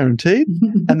this is guaranteed,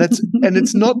 and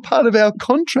it's not part of our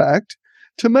contract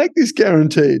to make this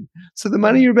guaranteed. So the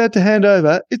money you're about to hand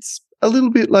over, it's a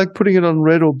little bit like putting it on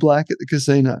red or black at the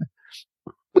casino.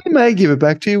 We may give it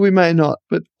back to you, we may not,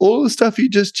 but all the stuff you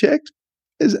just checked,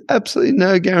 there's absolutely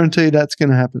no guarantee that's going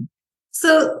to happen.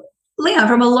 So, Leon,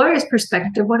 from a lawyer's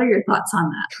perspective, what are your thoughts on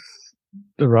that?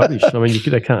 The rubbish. I mean,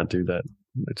 they can't do that.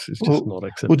 It's just not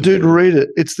acceptable. Well, dude, read it.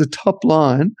 It's the top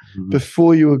line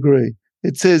before you agree.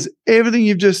 It says everything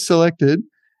you've just selected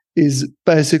is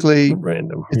basically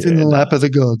random. It's in the lap of the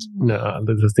gods. No,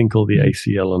 there's a thing called the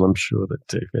ACL, and I'm sure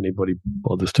that if anybody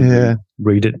bothers to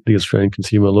read it, the Australian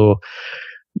Consumer Law,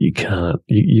 you can't.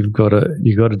 You've got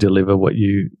to deliver what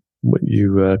you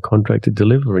contract to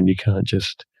deliver, and you can't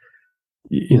just.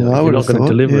 If you're not going to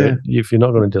deliver it, if you're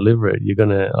not going to deliver it, you're going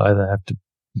to either have to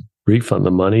refund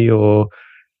the money or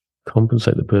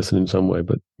compensate the person in some way.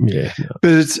 But yeah, no.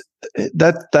 But it's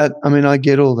that. I mean, I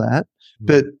get all that.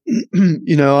 But,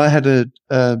 I had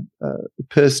a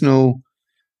personal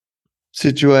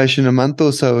situation a month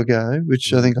or so ago,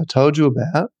 which I think I told you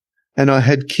about, and I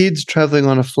had kids traveling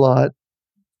on a flight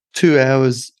 2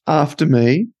 hours after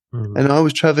me, and I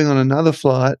was traveling on another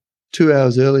flight 2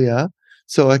 hours earlier,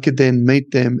 so I could then meet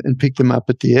them and pick them up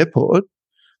at the airport.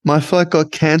 My flight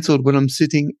got cancelled when I'm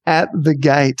sitting at the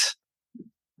gate,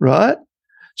 right?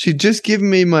 She'd just given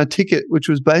me my ticket, which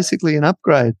was basically an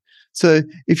upgrade. So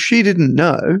if she didn't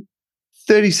know,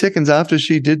 30 seconds after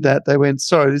she did that, they went,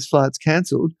 sorry, this flight's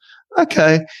cancelled.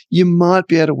 Okay, you might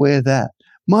be able to wear that.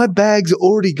 My bag's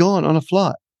already gone on a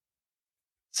flight.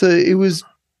 So it was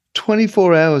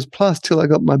 24 hours plus till I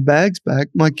got my bags back.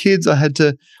 My kids, I had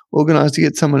to organise to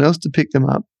get someone else to pick them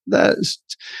up.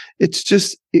 It's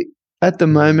just at the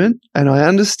moment, and I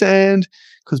understand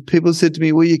because people said to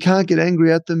me, well, you can't get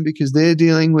angry at them because they're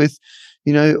dealing with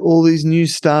all these new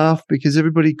staff because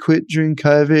everybody quit during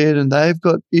COVID and they've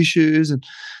got issues. And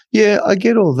yeah, I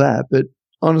get all that. But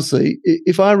honestly,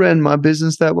 if I ran my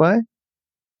business that way,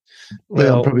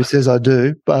 Leon probably says I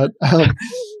do, but doors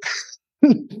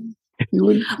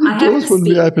wouldn't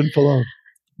be open for long.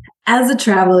 As a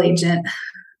travel agent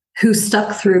who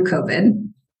stuck through COVID,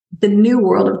 the new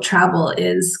world of travel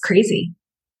is crazy.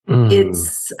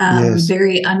 It's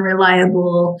very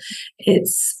unreliable.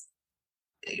 It's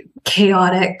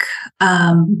chaotic.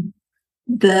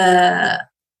 The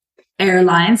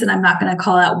airlines, and I'm not going to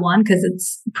call out one because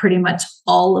it's pretty much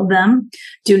all of them,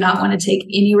 do not want to take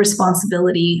any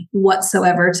responsibility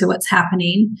whatsoever to what's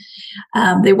happening.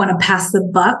 They want to pass the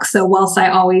buck. So whilst I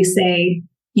always say,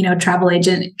 travel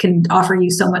agent can offer you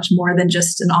so much more than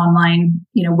just an online,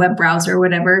 web browser or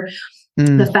whatever.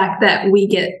 The fact that we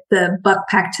get the buck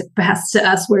passed to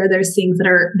us where there's things that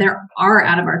are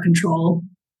out of our control,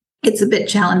 it's a bit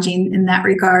challenging in that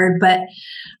regard. But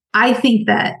I think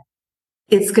that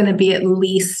it's going to be at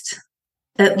least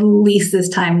this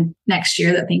time next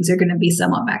year that things are going to be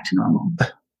somewhat back to normal.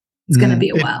 It's going to be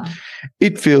a while.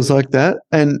 It feels like that.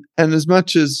 And as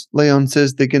much as Leon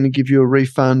says they're going to give you a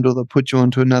refund or they'll put you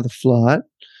onto another flight,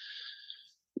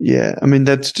 yeah, I mean,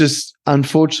 that's just,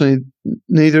 unfortunately,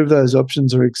 neither of those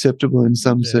options are acceptable in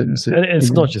some certain and it's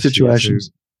not just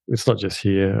situations. It's not just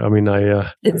here. I mean,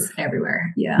 it's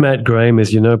everywhere. Yeah. Matt Graham,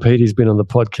 as you know, Pete, he's been on the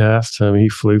podcast. He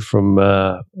flew from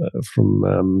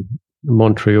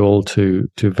Montreal to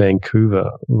Vancouver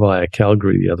via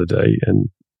Calgary the other day, and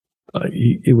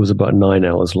it was about 9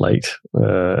 hours late.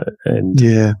 And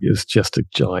it was just a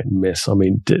giant mess. I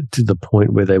mean, to the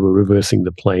point where they were reversing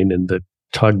the plane and the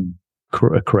tug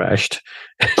crashed.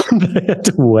 They had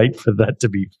to wait for that to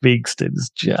be fixed. It was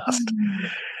just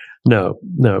no.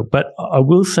 But I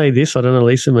will say this. I don't know,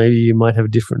 Lisa. Maybe you might have a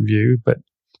different view. But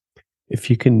if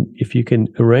you can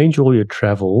arrange all your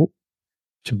travel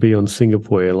to be on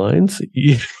Singapore Airlines,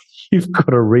 you've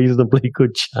got a reasonably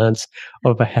good chance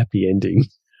of a happy ending.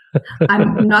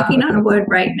 I'm knocking on wood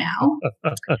right now.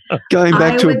 Going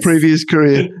back to a previous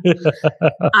career.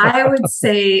 I would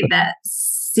say that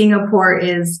Singapore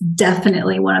is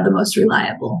definitely one of the most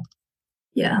reliable.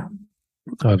 Yeah.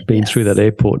 I've been through that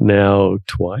airport now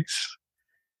twice.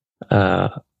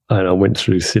 And I went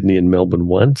through Sydney and Melbourne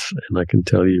once, and I can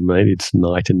tell you, mate, it's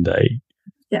night and day.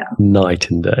 Yeah. Night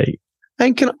and day.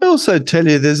 And can I also tell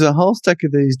you, there's a whole stack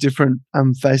of these different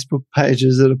Facebook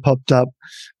pages that have popped up,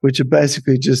 which have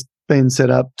basically just been set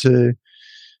up to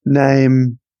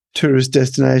name tourist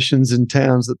destinations and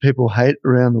towns that people hate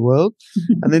around the world.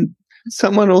 And then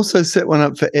someone also set one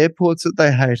up for airports that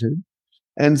they hated.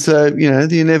 And so,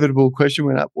 the inevitable question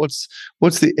went up, what's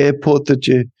the airport that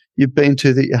you've been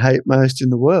to that you hate most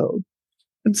in the world?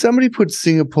 And somebody put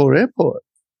Singapore Airport.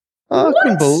 Oh, I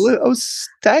couldn't believe it. I was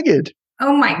staggered.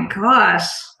 Oh my gosh.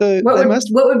 So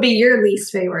what would be your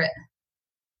least favorite?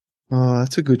 Oh,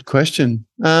 that's a good question.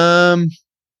 Of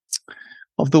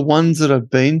the ones that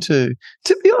I've been to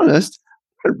be honest,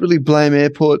 I don't really blame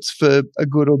airports for a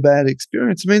good or bad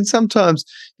experience. I mean, sometimes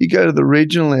you go to the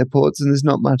regional airports and there's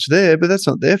not much there, but that's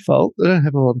not their fault. They don't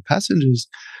have a lot of passengers.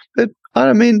 But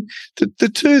I mean, the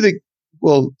two that,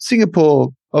 Singapore,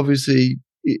 obviously,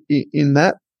 in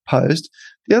that post.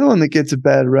 The other one that gets a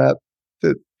bad rap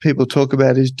that people talk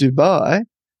about is Dubai.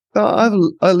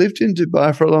 I lived in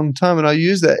Dubai for a long time and I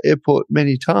used that airport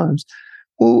many times.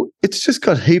 Well, it's just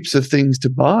got heaps of things to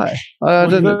buy. I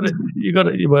don't know. You got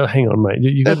to. Well, hang on, mate.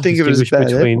 You got to think of it as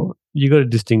bad airport. You got to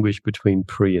distinguish between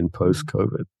pre and post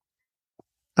COVID.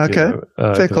 Okay,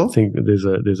 fair call. I think there's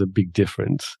a big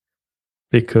difference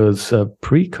because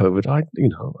pre-COVID,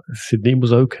 Sydney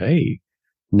was okay.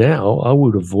 Now I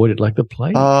would avoid it like the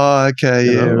plague. Oh,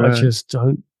 okay, right. I just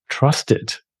don't trust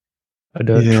it. I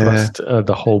don't trust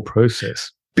the whole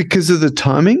process because of the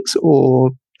timings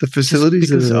or the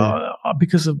facilities.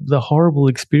 Because of the horrible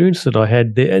experience that I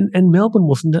had there, and Melbourne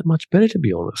wasn't that much better, to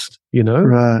be honest.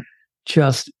 Right?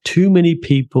 Just too many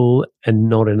people and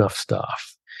not enough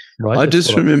staff. Right. I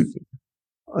just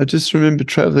remember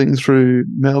traveling through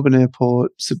Melbourne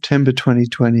Airport September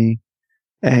 2020,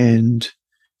 and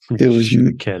there was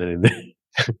cannon in there.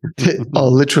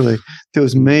 Literally, there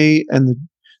was me and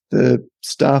the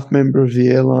staff member of the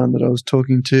airline that I was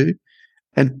talking to,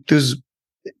 and there's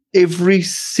every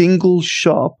single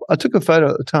shop. I took a photo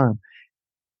at the time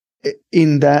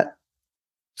in that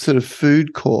sort of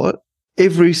food court.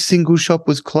 Every single shop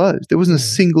was closed. There wasn't a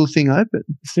single thing open.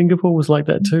 Singapore was like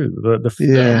that too.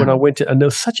 When I went to, and there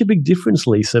was such a big difference,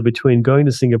 Lisa, between going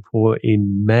to Singapore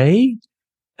in May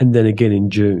and then again in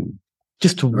June.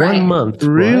 Just 1 month.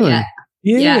 Really? Right?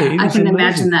 Yeah, I can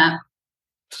imagine that.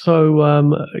 So, I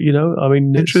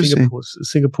mean, Interesting.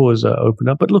 Singapore's opened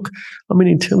up. But look, I mean,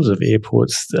 in terms of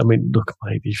airports, I mean, look,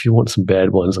 mate, if you want some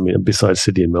bad ones, I mean, besides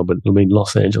Sydney and Melbourne, I mean,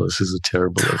 Los Angeles is a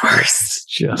terrible airport. It's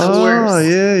just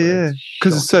yeah.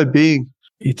 Because it's so big.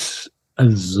 It's a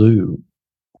zoo.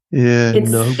 Yeah.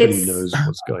 Nobody knows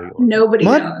what's going on. Nobody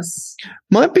knows.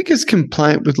 My biggest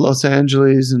complaint with Los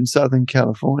Angeles and Southern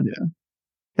California,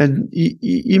 and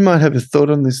you might have a thought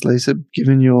on this, Lisa,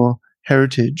 given your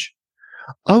heritage,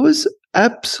 I was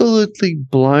absolutely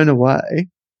blown away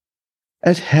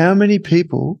at how many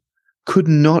people could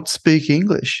not speak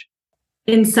English.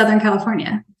 In Southern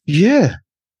California. Yeah.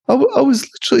 I was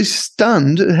literally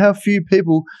stunned at how few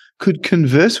people could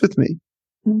converse with me.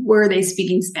 Were they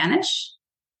speaking Spanish?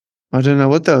 I don't know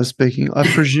what they were speaking. I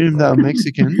presume they were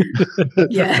Mexican.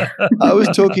 Yeah. I was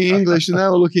talking English and they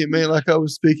were looking at me like I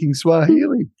was speaking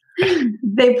Swahili.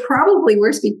 They probably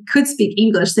could speak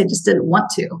English. They just didn't want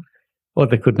to. Or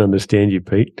they couldn't understand you,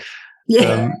 Pete.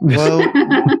 Yeah. Well,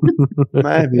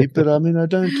 maybe, but I mean, I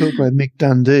don't talk like Mick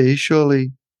Dundee.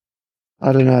 Surely,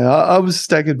 I don't know. I was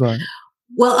staggered by it.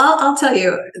 Well, I'll tell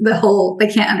you they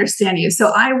can't understand you. So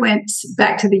I went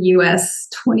back to the U.S.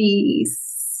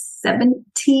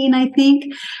 2017, I think,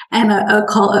 and a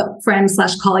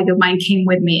friend/colleague of mine came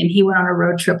with me, and he went on a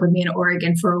road trip with me in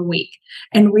Oregon for a week.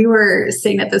 And we were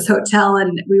staying at this hotel,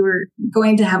 and we were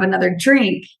going to have another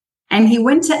drink. And he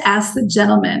went to ask the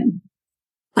gentleman,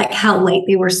 like, how late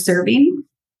they were serving.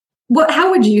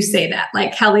 How would you say that?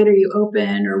 Like, how late are you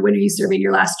open, or when are you serving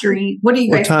your last drink? What do you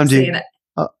guys say that?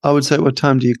 I would say, what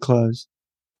time do you close?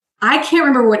 I can't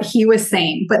remember what he was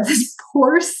saying, but this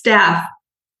poor staff,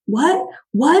 what?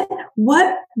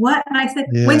 And I said,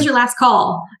 when's your last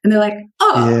call? And they're like,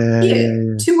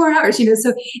 2 more hours.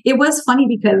 So it was funny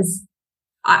because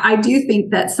I do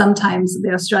think that sometimes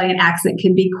the Australian accent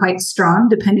can be quite strong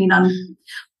depending on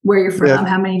where you're from,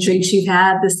 how many drinks you've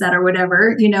had, this, that, or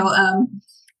whatever,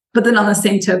 but then on the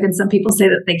same token, some people say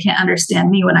that they can't understand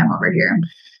me when I'm over here.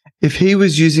 If he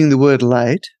was using the word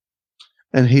late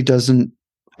and he doesn't,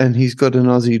 and he's got an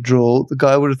Aussie drawl, the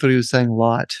guy would have thought he was saying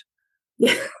light.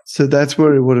 Yeah. So that's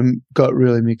where it would have got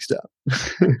really mixed up.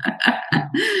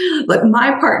 Look,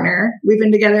 my partner, we've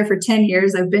been together for 10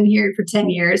 years. I've been here for 10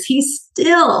 years. He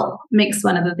still makes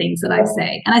fun of the things that I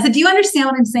say. And I said, do you understand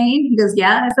what I'm saying? He goes,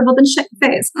 yeah. And I said, well, then shut your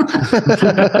face.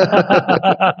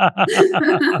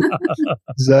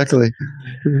 Exactly.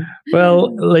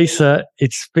 Well, Lisa,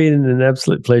 it's been an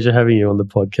absolute pleasure having you on the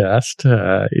podcast.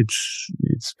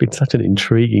 It's been such an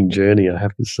intriguing journey, I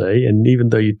have to say. And even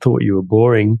though you thought you were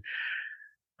boring,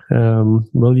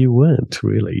 well, you weren't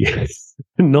really.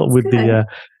 Not with the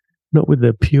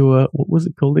pure. What was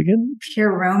it called again?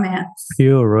 Pure romance.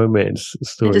 Pure romance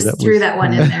story. I just threw that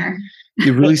one in there.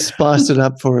 You really spiced it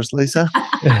up for us, Lisa.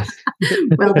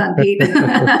 Well done, Pete.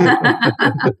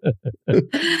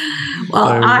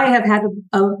 Well, I have had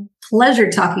a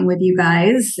pleasure talking with you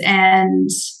guys, and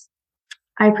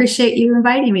I appreciate you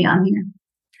inviting me on here.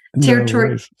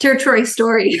 Territory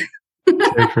story.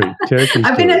 Territory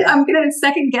I'm gonna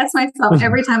second guess myself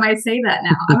every time I say that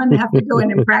now. I'm gonna have to go in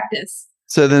and practice.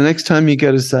 So the next time you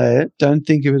go to say it, don't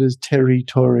think of it as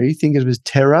territory. Think of it as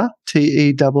terra,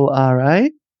 Terra,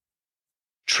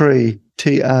 tree,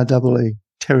 TREE,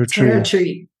 territory.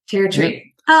 Territory. Yep.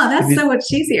 Oh, that's so much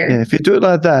easier. Yeah, if you do it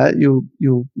like that, you'll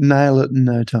nail it in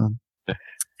no time.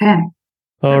 Okay.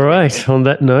 All right. On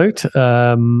that note,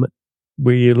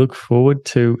 we look forward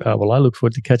to, I look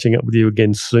forward to catching up with you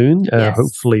again soon, yes.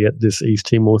 Hopefully at this East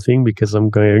Timor thing, because I'm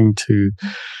going to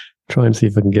try and see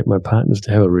if I can get my partners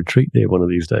to have a retreat there one of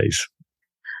these days.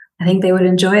 I think they would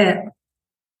enjoy it.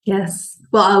 Yes.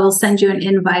 Well, I will send you an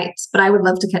invite, but I would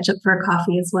love to catch up for a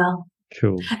coffee as well.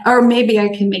 Cool. Or maybe I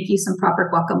can make you some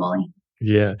proper guacamole.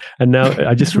 Yeah. And now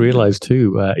I just realized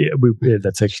too,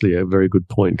 that's actually a very good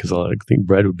point, because I think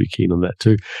Brad would be keen on that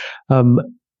too.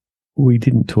 We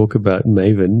didn't talk about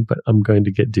Maven, but I'm going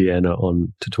to get Deanna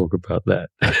on to talk about that.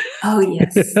 Oh,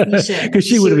 yes. You should. Because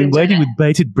she would have been waiting with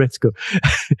bated breath.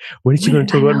 When is she going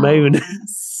to talk about Maven?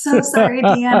 So sorry,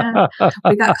 Deanna.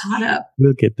 We got caught up.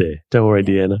 We'll get there. Don't worry,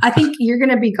 Deanna. I think you're going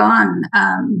to be gone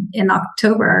in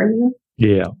October, are you?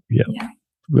 Yeah.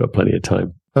 We've got plenty of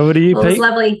time. Over to you, Pete. It was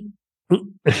lovely.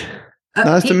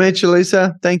 Nice to meet you,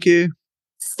 Lisa. Thank you.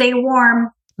 Stay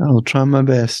warm. I'll try my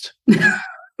best.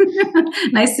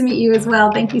 Nice to meet you as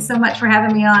well. Thank you so much for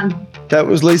having me on. That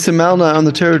was Lisa Malner on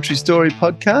the Territory Story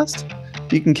podcast.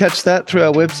 You can catch that through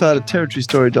our website at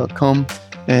territorystory.com,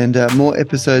 and more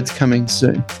episodes coming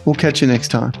soon. We'll catch you next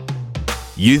time.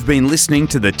 You've been listening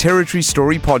to the Territory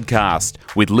Story Podcast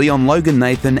with Leon Logan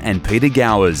Nathan and Peter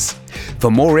Gowers.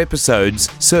 For more episodes,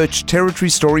 search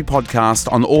Territory Story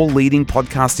Podcast on all leading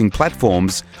podcasting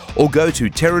platforms or go to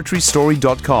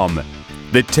territorystory.com.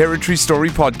 The Territory Story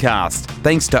Podcast,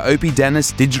 thanks to Opie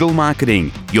Dennis Digital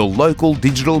Marketing, your local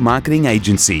digital marketing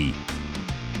agency.